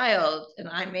a child, and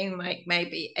I mean like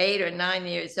maybe 8 or 9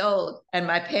 years old, and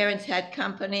my parents had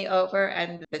company over,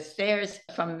 and the stairs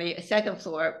from the second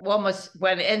floor almost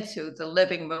went into the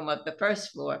living room of the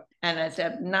first floor. And as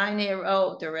a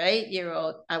 9-year-old or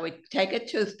 8-year-old, I would take a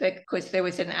toothpick, because there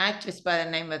was an actress by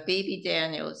the name of Bibi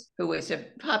Daniels, who was a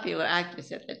popular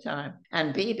actress at the time.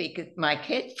 And Bibi, my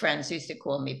kid friends used to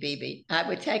call me Bibi. I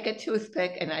would take a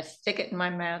toothpick and I'd stick it in my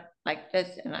mouth like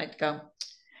this, and I'd go,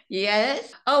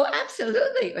 yes, oh,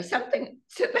 absolutely, or something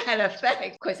to that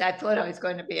effect, because I thought I was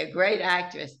going to be a great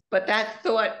actress. But that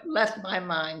thought left my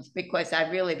mind, because I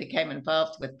really became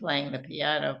involved with playing the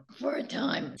piano for a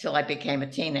time until I became a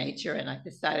teenager, and I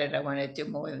decided I wanted to do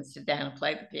more than sit down and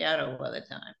play the piano all the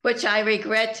time, which I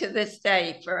regret to this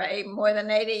day. For more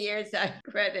than 80 years, I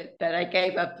regret it that I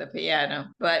gave up the piano.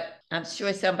 But I'm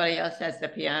sure somebody else has the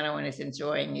piano and is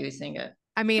enjoying using it.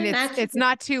 I mean, it's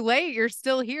not too late. You're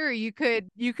still here. You could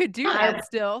do that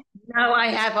still. No, I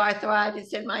have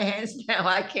arthritis in my hands now.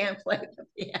 I can't play the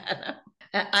piano.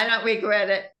 I don't regret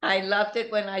it. I loved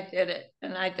it when I did it,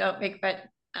 and I don't regret.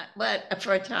 But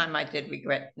for a time, I did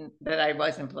regret that I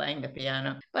wasn't playing the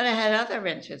piano. But I had other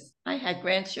interests. I had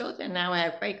grandchildren. Now I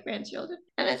have great grandchildren.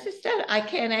 And as I said, I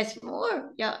can't ask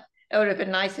more. Yeah, it would have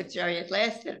been nice if Jerry had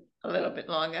lasted a little bit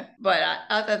longer. But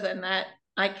other than that,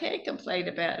 I can't complain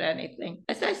about anything.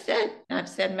 As I said, I've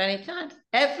said many times,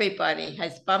 everybody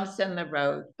has bumps in the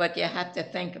road, but you have to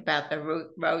think about the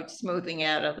road smoothing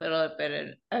out a little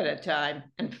bit at a time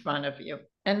in front of you.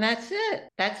 And that's it.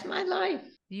 That's my life.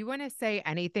 Do you want to say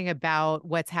anything about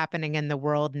what's happening in the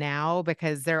world now?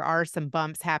 Because there are some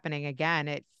bumps happening again.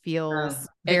 It feels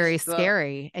very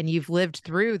scary. And you've lived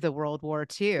through the World War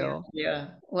II. Yeah.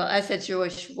 Well, as a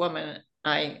Jewish woman,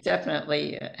 I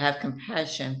definitely have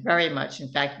compassion, very much.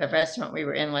 In fact, the restaurant we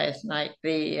were in last night,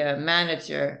 the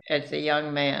manager is a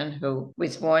young man who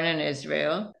was born in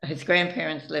Israel. His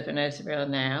grandparents live in Israel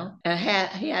now. And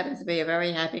he happens to be a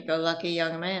very happy-go-lucky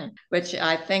young man, which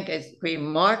I think is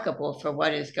remarkable for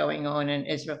what is going on in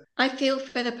Israel. I feel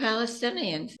for the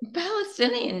Palestinians.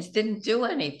 Palestinians didn't do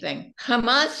anything.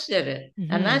 Hamas did it.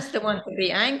 Mm-hmm. And that's the one to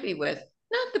be angry with.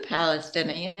 not the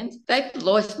Palestinians. They've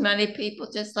lost many people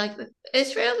just like the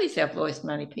Israelis have lost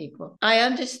many people. I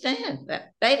understand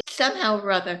that. They somehow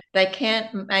or other, they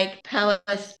can't make Palestinian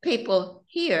people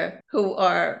here who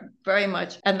are very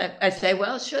much, and I say,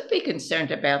 well, should be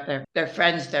concerned about their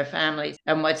friends, their families,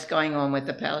 and what's going on with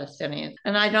the Palestinians.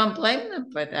 And I don't blame them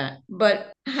for that,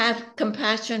 but have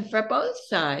compassion for both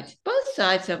sides. Both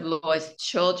sides have lost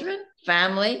children,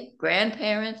 family,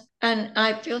 grandparents, and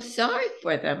I feel sorry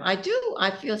for them. I do.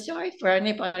 I feel sorry for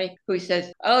anybody who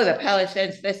says, oh, the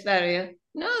Palestinians, this, that, or the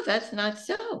no, that's not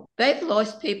so. They've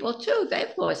lost people too.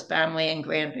 They've lost family and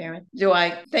grandparents. Do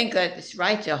I think that it's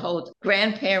right to hold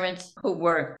grandparents who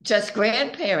were just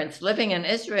grandparents living in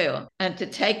Israel and to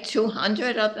take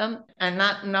 200 of them and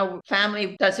not know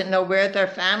family, doesn't know where their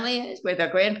family is, where their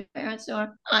grandparents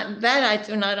are? That I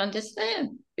do not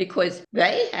understand. Because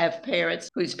they have parents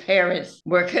whose parents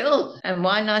were killed. And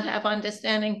why not have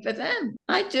understanding for them?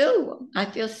 I do. I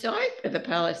feel sorry for the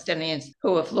Palestinians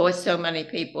who have lost so many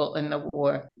people in the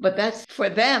war. But that's for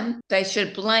them. They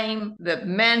should blame the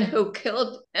men who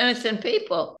killed innocent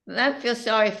people. I feel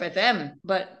sorry for them.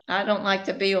 But I don't like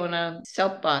to be on a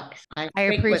soapbox. I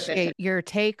appreciate your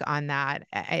take on that.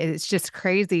 It's just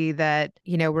crazy that,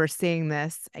 we're seeing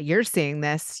this, you're seeing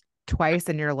this twice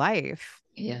in your life.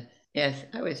 Yeah. Yes,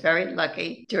 I was very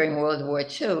lucky during World War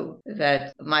II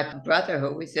that my brother,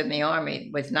 who was in the army,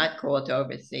 was not called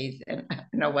overseas. And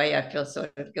in a way, I feel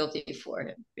sort of guilty for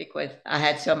him because I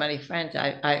had so many friends.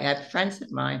 I had friends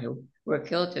of mine who were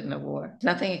killed in the war.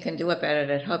 Nothing you can do about it.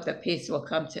 I hope that peace will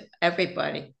come to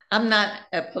everybody. I'm not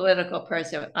a political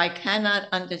person. I cannot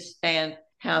understand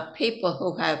how people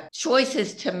who have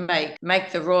choices to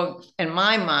make the wrong, in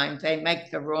my mind, they make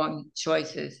the wrong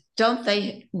choices. Don't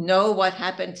they know what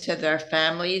happened to their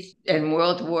families in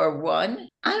World War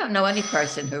I don't know any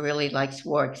person who really likes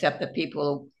war except the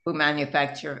people who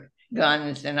manufacture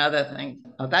guns and other things.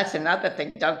 Oh, that's another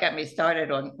thing. Don't get me started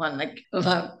on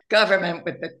the government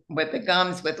with the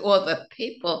guns, with all the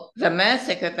people, the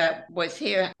massacre that was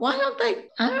here. Why don't they?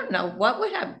 I don't know what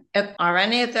would have. Are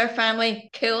any of their family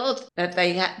killed? That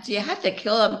do you have to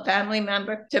kill a family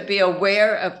member to be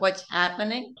aware of what's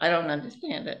happening? I don't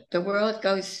understand it. The world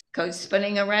goes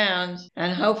spinning around,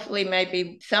 and hopefully,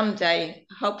 maybe someday,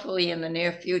 hopefully in the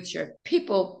near future,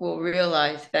 people will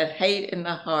realize that hate in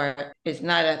the heart is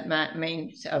not a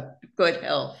means of good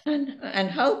health. And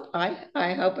hope,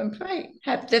 I hope and pray.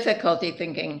 Have difficulty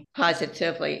thinking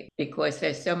positively because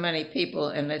there's so many people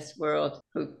in this world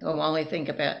who only think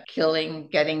about killing,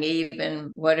 getting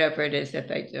even, whatever it is that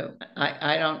they do.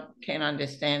 I can't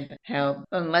understand how,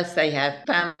 unless they have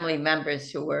family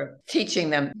members who are teaching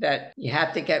them that you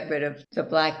have to get rid of the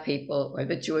Black people or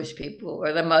the Jewish people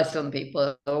or the Muslim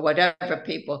people or whatever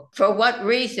people. For what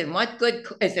reason? What good?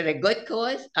 Is it a good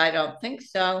cause? I don't think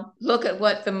so. Look at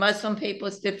what the Muslim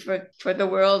peoples did for the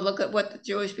world. Look at what the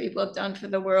Jewish people have done for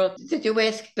the world. Did you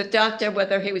ask the doctor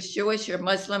whether he was Jewish or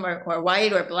Muslim or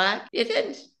white or Black? You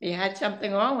didn't. You had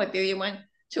something wrong with you. You went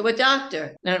to a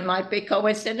doctor. And it might be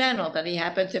coincidental that he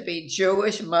happened to be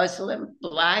Jewish, Muslim,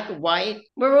 Black, white.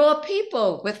 We're all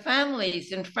people with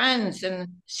families and friends and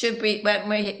should be, when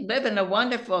we live in a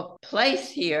wonderful place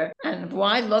here. And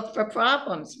why look for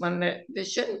problems when there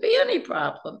shouldn't be any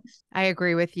problems? I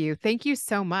agree with you. Thank you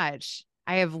so much.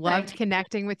 I have loved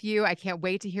connecting with you. I can't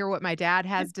wait to hear what my dad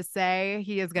has to say.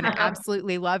 He is going to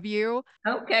absolutely love you.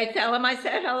 Okay, tell him I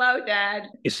said hello, Dad.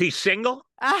 Is he single?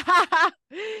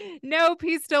 Nope,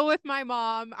 he's still with my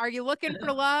mom. Are you looking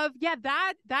for love? Yeah,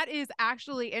 that is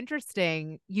actually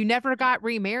interesting. You never got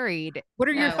remarried. What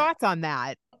are your thoughts on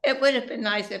that? It would have been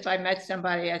nice if I met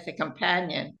somebody as a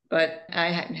companion, but I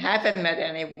haven't met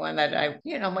anyone that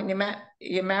when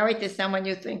you're married to someone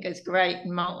you think is great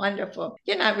and wonderful,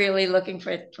 you're not really looking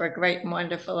for great and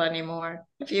wonderful anymore.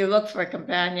 If you look for a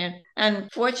companion,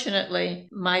 and fortunately,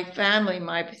 my family,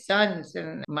 my sons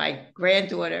and my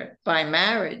granddaughter by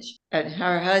marriage and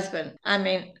her husband,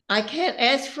 I can't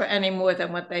ask for any more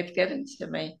than what they've given to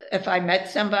me. If I met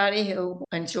somebody who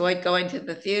enjoyed going to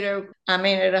the theater,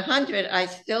 at 100, I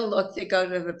still look to go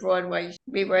to the Broadway.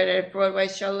 We were at a Broadway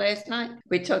show last night.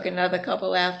 We took another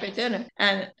couple out for dinner.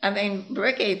 And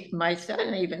Ricky, my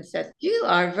son, even said, you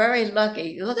are very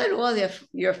lucky. Look at all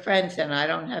your friends. And I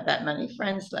don't have that many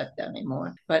friends left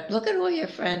anymore. But look at all your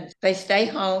friends. They stay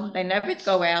home. They never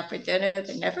go out for dinner.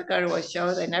 They never go to a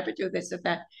show. They never do this or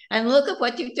that. And look at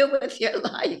what you do with your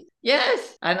life.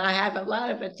 Yes. And I have a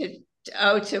lot of it to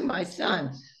owe to my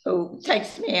son, who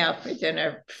takes me out for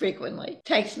dinner frequently,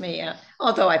 takes me out,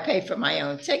 although I pay for my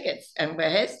own tickets and we're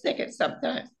his tickets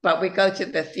sometimes. But we go to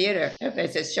the theater if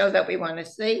there's a show that we want to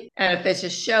see. And if there's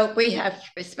a show, we have,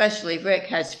 especially Rick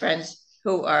has friends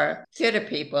who are theater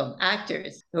people,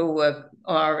 actors who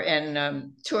are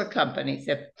in tour companies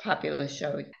of popular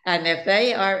shows. And if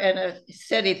they are in a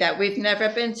city that we've never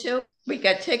been to, we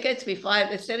get tickets, we fly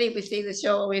to the city, we see the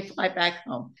show, and we fly back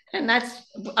home. And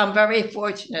I'm very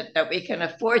fortunate that we can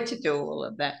afford to do all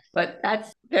of that. But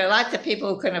there are lots of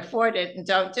people who can afford it and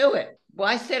don't do it.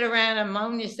 Why sit around and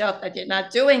moan yourself that you're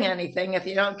not doing anything if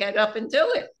you don't get up and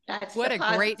do it? That's what the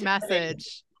a great positivity.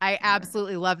 message. I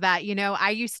absolutely love that. I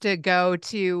used to go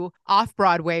to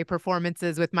off-Broadway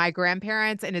performances with my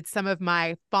grandparents, and it's some of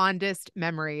my fondest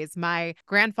memories. My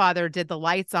grandfather did the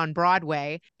lights on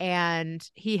Broadway, and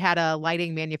he had a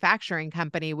lighting manufacturing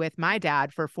company with my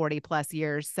dad for 40 plus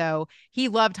years. So he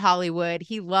loved Hollywood.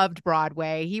 He loved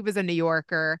Broadway. He was a New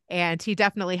Yorker, and he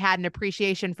definitely had an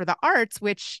appreciation for the arts,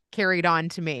 which carried on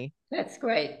to me. That's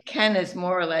great. Ken is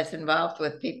more or less involved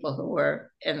with people who were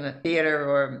in the theater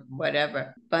or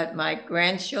whatever. But my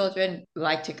grandchildren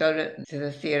like to go to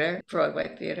the theater,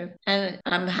 Broadway theater. And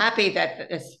I'm happy that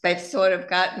they've sort of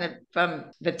gotten it from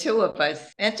the two of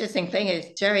us. Interesting thing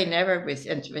is, Jerry never was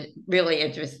really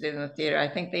interested in the theater. I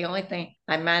think the only thing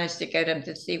I managed to get him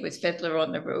to see was Fiddler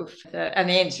on the Roof. And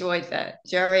he enjoyed that.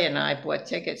 Jerry and I bought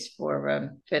tickets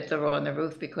for Fiddler on the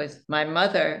Roof because my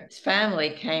mother's family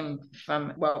came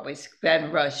from what was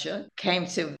then Russia, came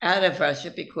out of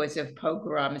Russia because of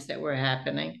pogroms that were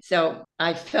happening. So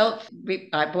I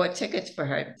bought tickets for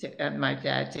her and my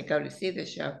dad to go to see the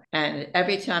show. And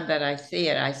every time that I see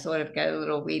it, I sort of get a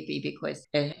little weepy because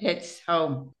it hits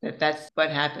home that that's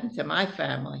what happened to my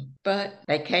family. But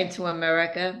they came to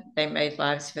America. They made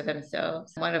lives for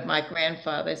themselves. One of my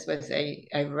grandfathers was a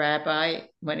rabbi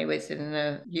when he was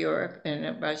in Europe,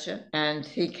 in Russia. And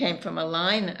he came from a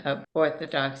line of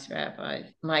Orthodox rabbis.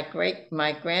 My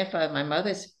grandfather, my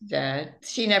mother's dad,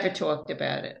 she never talked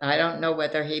about it. I don't know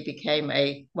whether he became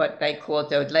what they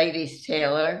called a ladies'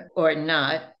 tailor or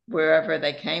not, wherever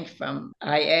they came from.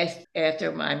 I asked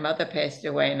after my mother passed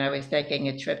away and I was taking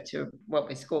a trip to what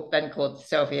was then called the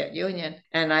Soviet Union.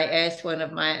 And I asked one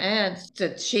of my aunts,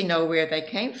 did she know where they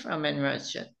came from in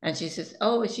Russia? And she says,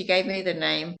 oh, she gave me the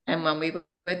name. And when we were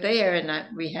there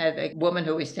and we had a woman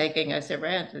who was taking us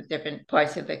around to different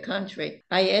parts of the country,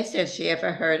 I asked her if she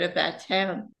ever heard of that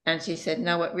town. And she said,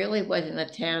 no, it really wasn't a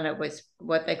town. It was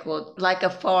what they called like a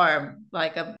farm,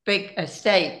 like a big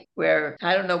estate where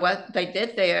I don't know what they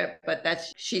did there, but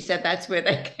she said that's where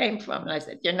they came from. And I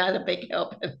said, you're not a big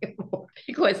help anymore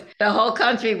because the whole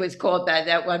country was called that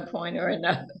at one point or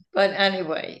another. But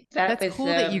anyway, that's cool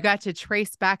that you got to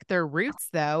trace back their roots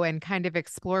though and kind of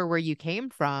explore where you came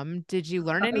from. Did you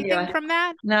learn anything from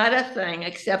that? Not a thing,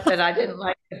 except that I didn't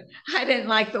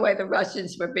like the way the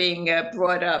Russians were being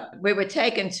brought up. We were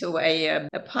taken to a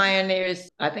pioneers,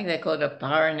 I think they called it a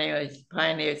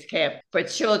pioneers camp for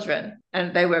children.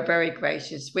 And they were very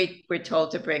gracious. We were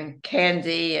told to bring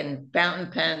candy and fountain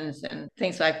pens and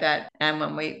things like that. And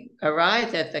when we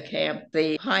arrived at the camp,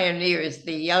 the pioneers,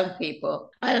 the young people,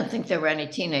 I don't think there were any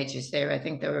teenagers there. I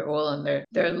think they were all in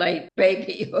their late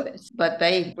babyhoods, but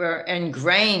they were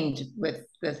ingrained with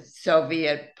the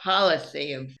Soviet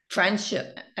policy of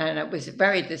friendship. And it was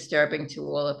very disturbing to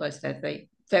all of us that they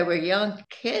were young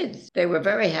kids. They were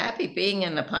very happy being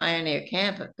in the pioneer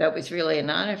camp. That was really an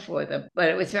honor for them. But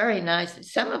it was very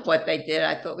nice. Some of what they did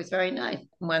I thought was very nice.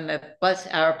 When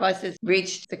our buses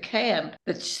reached the camp,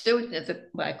 the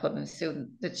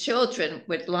children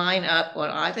would line up on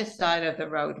either side of the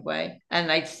roadway and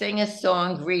they'd sing a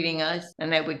song greeting us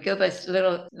and they would give us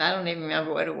little, I don't even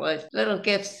remember what it was, little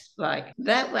gifts like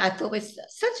that. I thought was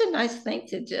such a nice thing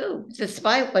to do,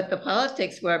 despite what the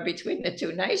politics were between the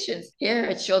two nations. Here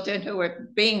are children who were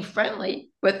being friendly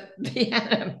with the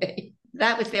enemy.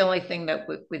 That was the only thing that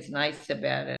was nice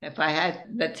about it. If I had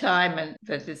the time and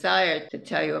the desire to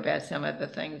tell you about some of the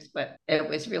things, but it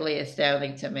was really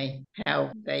astounding to me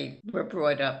how they were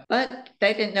brought up. But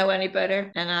they didn't know any better.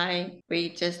 And we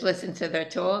just listened to their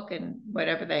talk and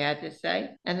whatever they had to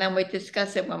say. And then we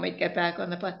discuss it when we get back on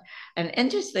the bus. An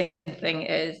interesting thing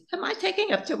is, am I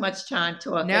taking up too much time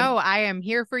talking? No, I am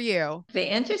here for you. The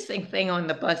interesting thing on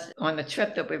the bus, on the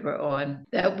trip that we were on,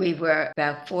 that we were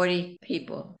about 40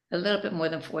 people. A little bit more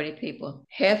than 40 people.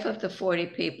 Half of the 40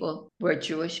 people were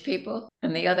Jewish people,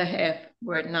 and the other half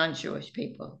were non-Jewish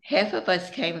people. Half of us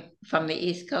came from the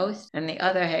East Coast, and the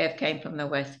other half came from the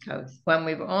West Coast. When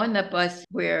we were on the bus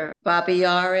where Bobby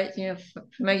Yar is,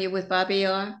 familiar with Bobby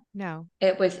Yar? No.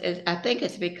 I think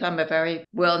it's become a very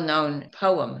well-known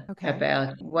poem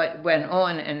about what went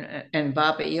on in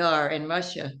Bobby Yar in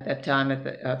Russia at the time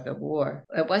of the war.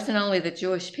 It wasn't only the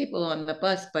Jewish people on the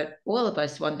bus, but all of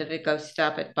us wanted to go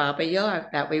stop at Bobby Yar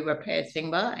that we were passing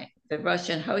by. the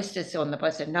Russian hostess on the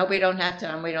bus said, no, we don't have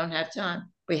time. We don't have time.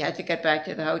 We had to get back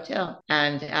to the hotel.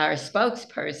 And our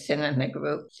spokesperson in the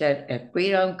group said, if we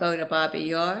don't go to Babi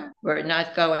Yar, we're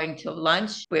not going to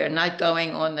lunch. We are not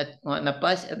going on the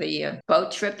bus, the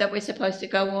boat trip that we're supposed to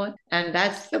go on. And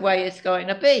that's the way it's going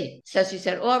to be. So she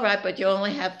said, all right, but you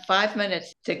only have 5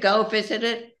 minutes to go visit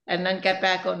it and then get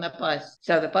back on the bus.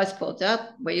 So the bus pulled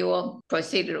up. We all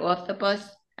proceeded off the bus.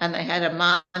 And they had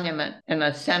a monument in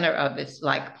the center of this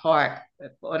like park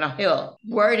on a hill.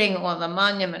 Wording on the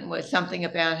monument was something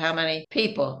about how many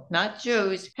people, not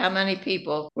Jews, how many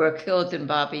people were killed in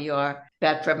Babi Yar.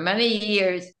 That for many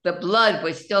years, the blood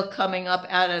was still coming up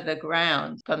out of the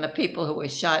ground from the people who were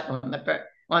shot on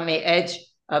the edge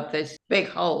of this big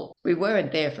hole. We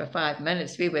weren't there for 5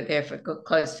 minutes. We were there for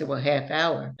close to a half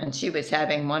hour. And she was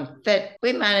having one fit.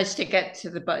 We managed to get to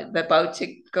the boat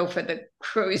to go for the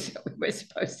cruise that we were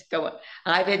supposed to go on.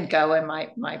 I didn't go, and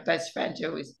my best friend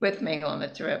who was with me on the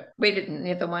trip, we didn't,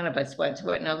 neither one of us went to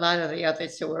it. And a lot of the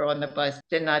others who were on the bus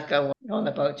did not go on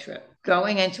the boat trip.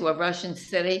 Going into a Russian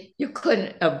city, you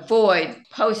couldn't avoid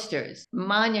posters,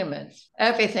 monuments,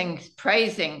 everything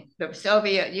praising the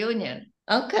Soviet Union.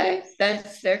 Okay,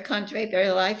 that's their country,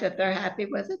 their life, if they're happy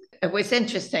with it. It was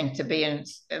interesting to be in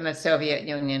the Soviet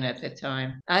Union at the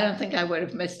time. I don't think I would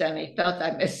have felt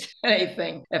I missed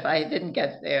anything if I didn't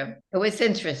get there. It was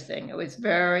interesting. It was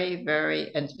very,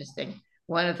 very interesting.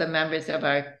 One of the members of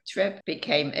our trip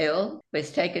became ill,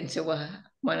 was taken to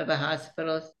one of the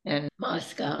hospitals in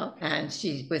Moscow, and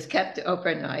she was kept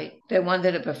overnight. They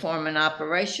wanted to perform an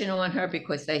operation on her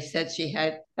because they said she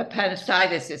had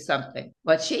appendicitis or something.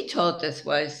 What she told us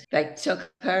was they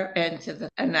took her into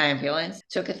an ambulance,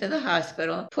 took her to the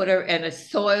hospital, put her in a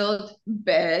soiled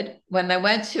bed. When they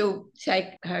went to take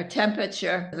her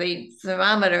temperature, the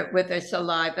thermometer with her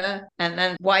saliva, and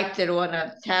then wiped it on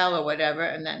a towel or whatever,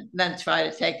 and then tried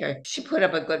to take her. She put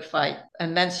up a good fight.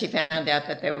 And then she found out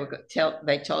that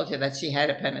they told her that she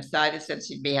had appendicitis and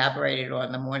she'd be operated on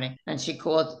in the morning. And she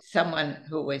called someone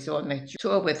who was on the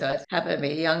tour with us, happened to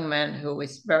be a young man who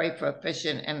was very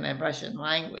proficient in the Russian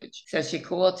language. So she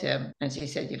called him and she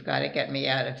said, you've got to get me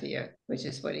out of here, which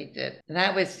is what he did. And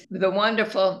that was the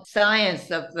wonderful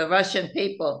science of the Russian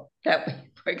people that we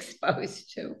were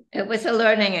exposed to. It was a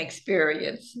learning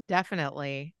experience.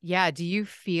 Definitely. Yeah. Do you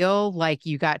feel like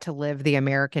you got to live the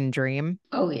American dream?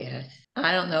 Oh, yes.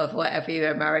 I don't know if every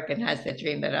American has the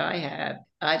dream that I have.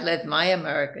 I lived my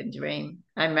American dream.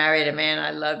 I married a man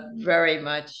I loved very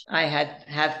much. I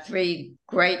have 3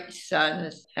 great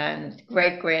sons and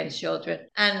great grandchildren.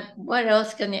 And what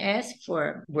else can you ask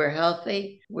for? We're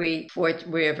healthy. We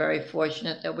are very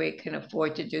fortunate that we can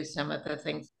afford to do some of the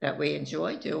things that we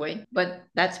enjoy doing. But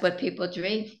that's what people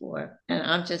dream for. And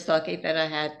I'm just lucky that I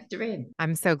had the dream.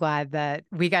 I'm so glad that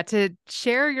we got to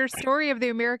share your story of the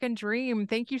American dream.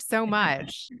 Thank you so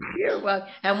much. You're welcome.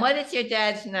 And what is your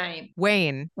dad's name?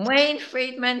 Wayne. Wayne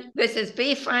Friedman. This is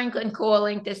B. Franklin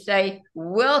calling to say,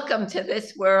 welcome to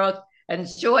this world.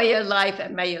 Enjoy your life,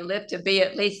 and may you live to be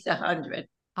at least 100.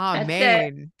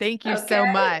 Amen. Thank you so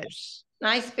much.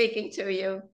 Nice speaking to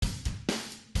you.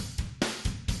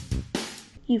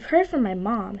 You've heard from my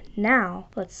mom. Now,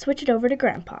 let's switch it over to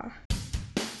Grandpa.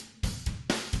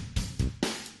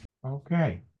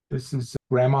 Okay, this is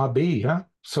Grandma B, huh?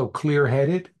 So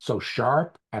clear-headed, so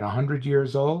sharp at 100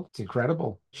 years old. It's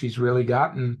incredible. She's really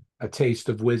gotten a taste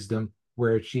of wisdom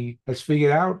where she has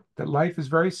figured out that life is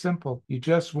very simple. You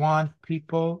just want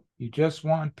people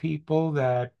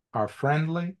that are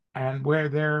friendly and where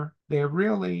they're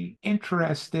really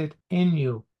interested in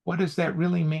you. What does that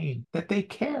really mean? That they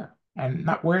care. And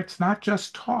not where it's not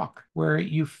just talk, where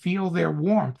you feel their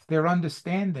warmth, their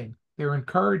understanding, their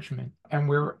encouragement, and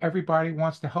where everybody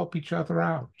wants to help each other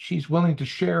out. She's willing to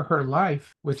share her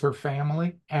life with her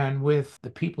family and with the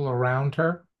people around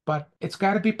her, but it's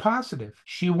got to be positive.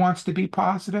 She wants to be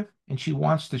positive, and she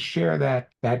wants to share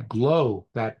that glow,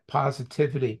 that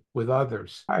positivity with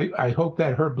others. I hope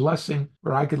that her blessing,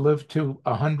 where I could live to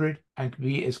 100 and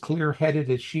be as clear-headed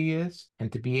as she is,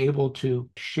 and to be able to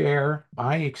share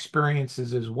my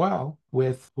experiences as well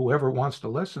with whoever wants to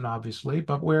listen, obviously,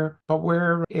 but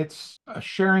where it's a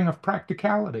sharing of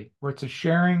practicality, where it's a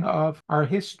sharing of our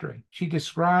history. She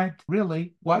described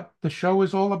really what the show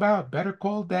is all about. Better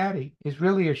Call Daddy is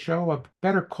really a show of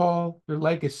better call your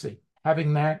legacy,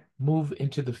 having that move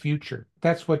into the future.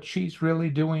 That's what she's really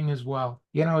doing as well.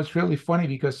 You know, it's really funny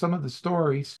because some of the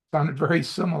stories sounded very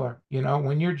similar. You know,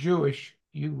 when you're Jewish,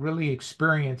 you really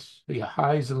experience the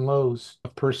highs and lows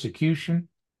of persecution,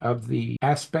 of the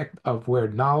aspect of where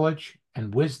knowledge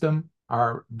and wisdom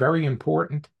are very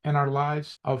important in our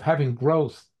lives, of having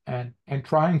growth and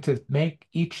trying to make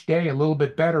each day a little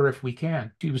bit better if we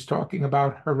can. She was talking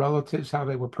about her relatives, how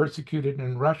they were persecuted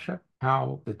in Russia,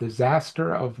 how the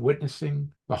disaster of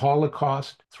witnessing the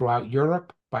Holocaust throughout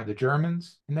Europe by the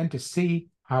Germans, and then to see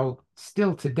how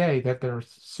still today that there are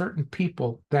certain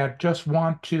people that just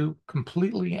want to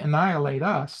completely annihilate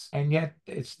us, and yet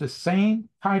it's the same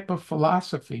type of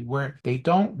philosophy where they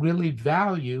don't really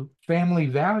value family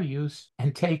values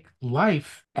and take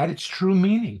life at its true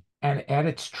meaning. And at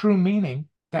its true meaning,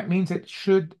 that means it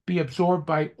should be absorbed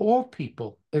by all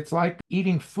people. It's like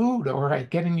eating food or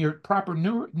getting your proper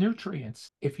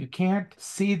nutrients. If you can't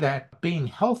see that being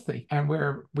healthy and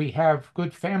where we have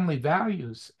good family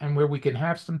values and where we can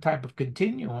have some type of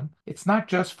continuum, it's not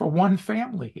just for one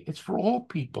family, it's for all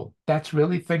people. That's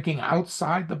really thinking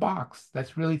outside the box.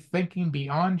 That's really thinking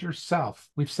beyond yourself.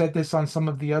 We've said this on some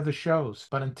of the other shows,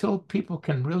 but until people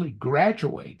can really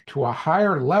graduate to a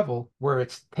higher level where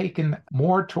it's taken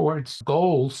more towards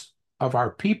goals of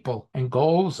our people and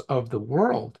goals of the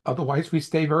world. Otherwise, we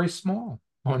stay very small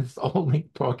when it's only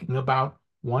talking about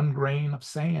one grain of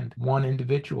sand, one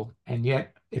individual. And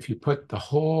yet, if you put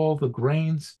the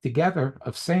grains together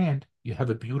of sand, you have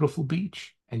a beautiful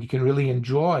beach. And you can really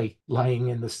enjoy lying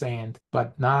in the sand,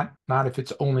 but not if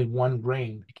it's only one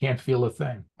grain. You can't feel a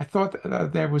thing. I thought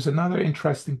there was another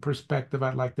interesting perspective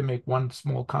I'd like to make one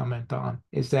small comment on,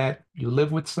 is that you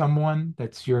live with someone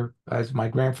that's your, as my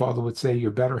grandfather would say,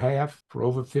 your better half for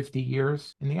over 50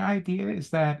 years. And the idea is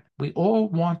that we all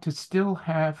want to still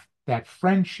have that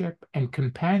friendship and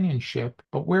companionship,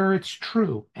 but where it's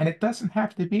true. And it doesn't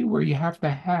have to be where you have to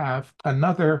have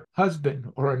another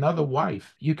husband or another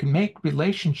wife. You can make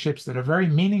relationships that are very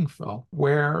meaningful,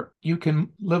 where you can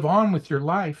live on with your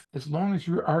life as long as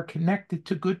you are connected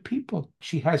to good people.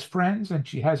 She has friends and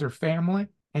she has her family.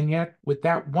 And yet, with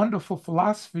that wonderful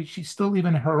philosophy, she still,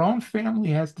 even her own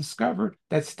family has discovered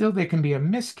that still there can be a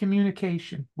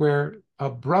miscommunication where a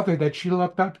brother that she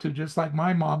looked up to, just like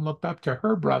my mom looked up to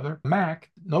her brother, Mac,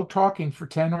 no talking for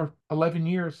 10 or 11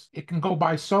 years. It can go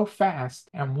by so fast.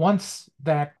 And once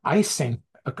that icing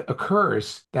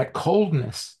occurs, that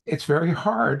coldness, it's very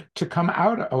hard to come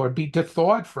out or be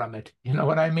thawed from it. You know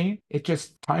what I mean?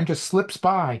 Time just slips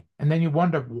by. And then you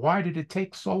wonder, why did it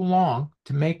take so long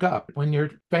to make up when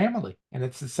you're family? And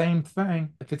it's the same thing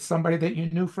if it's somebody that you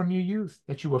knew from your youth,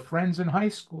 that you were friends in high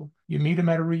school. You meet them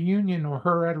at a reunion or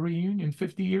her at a reunion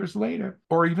 50 years later,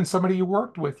 or even somebody you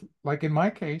worked with, like in my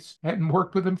case, hadn't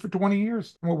worked with them for 20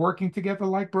 years and we're working together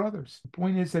like brothers. The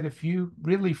point is that if you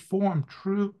really form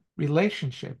true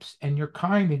relationships and you're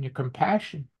kind and you're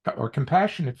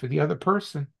compassionate for the other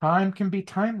person, time can be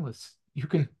timeless. You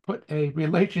can put a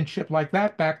relationship like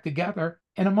that back together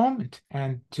in a moment.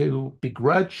 And to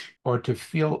begrudge or to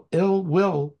feel ill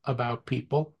will about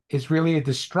people is really a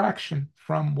distraction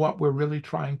from what we're really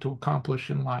trying to accomplish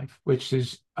in life, which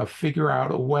is figure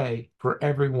out a way for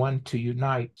everyone to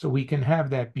unite so we can have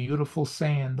that beautiful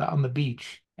sand on the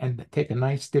beach and take a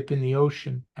nice dip in the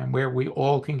ocean and where we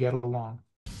all can get along.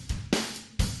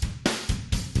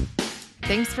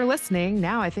 Thanks for listening.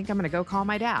 Now I think I'm going to go call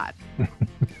my dad.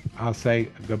 I'll say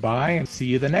goodbye and see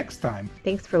you the next time.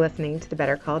 Thanks for listening to the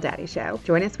Better Call Daddy Show.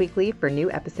 Join us weekly for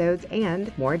new episodes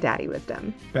and more daddy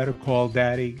wisdom. Better Call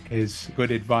Daddy is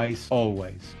good advice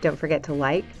always. Don't forget to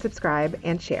like, subscribe,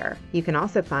 and share. You can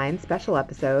also find special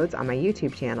episodes on my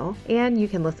YouTube channel, and you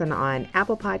can listen on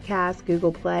Apple Podcasts,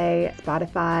 Google Play,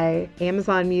 Spotify,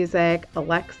 Amazon Music,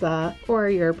 Alexa, or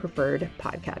your preferred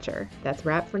podcatcher. That's a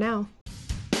wrap for now.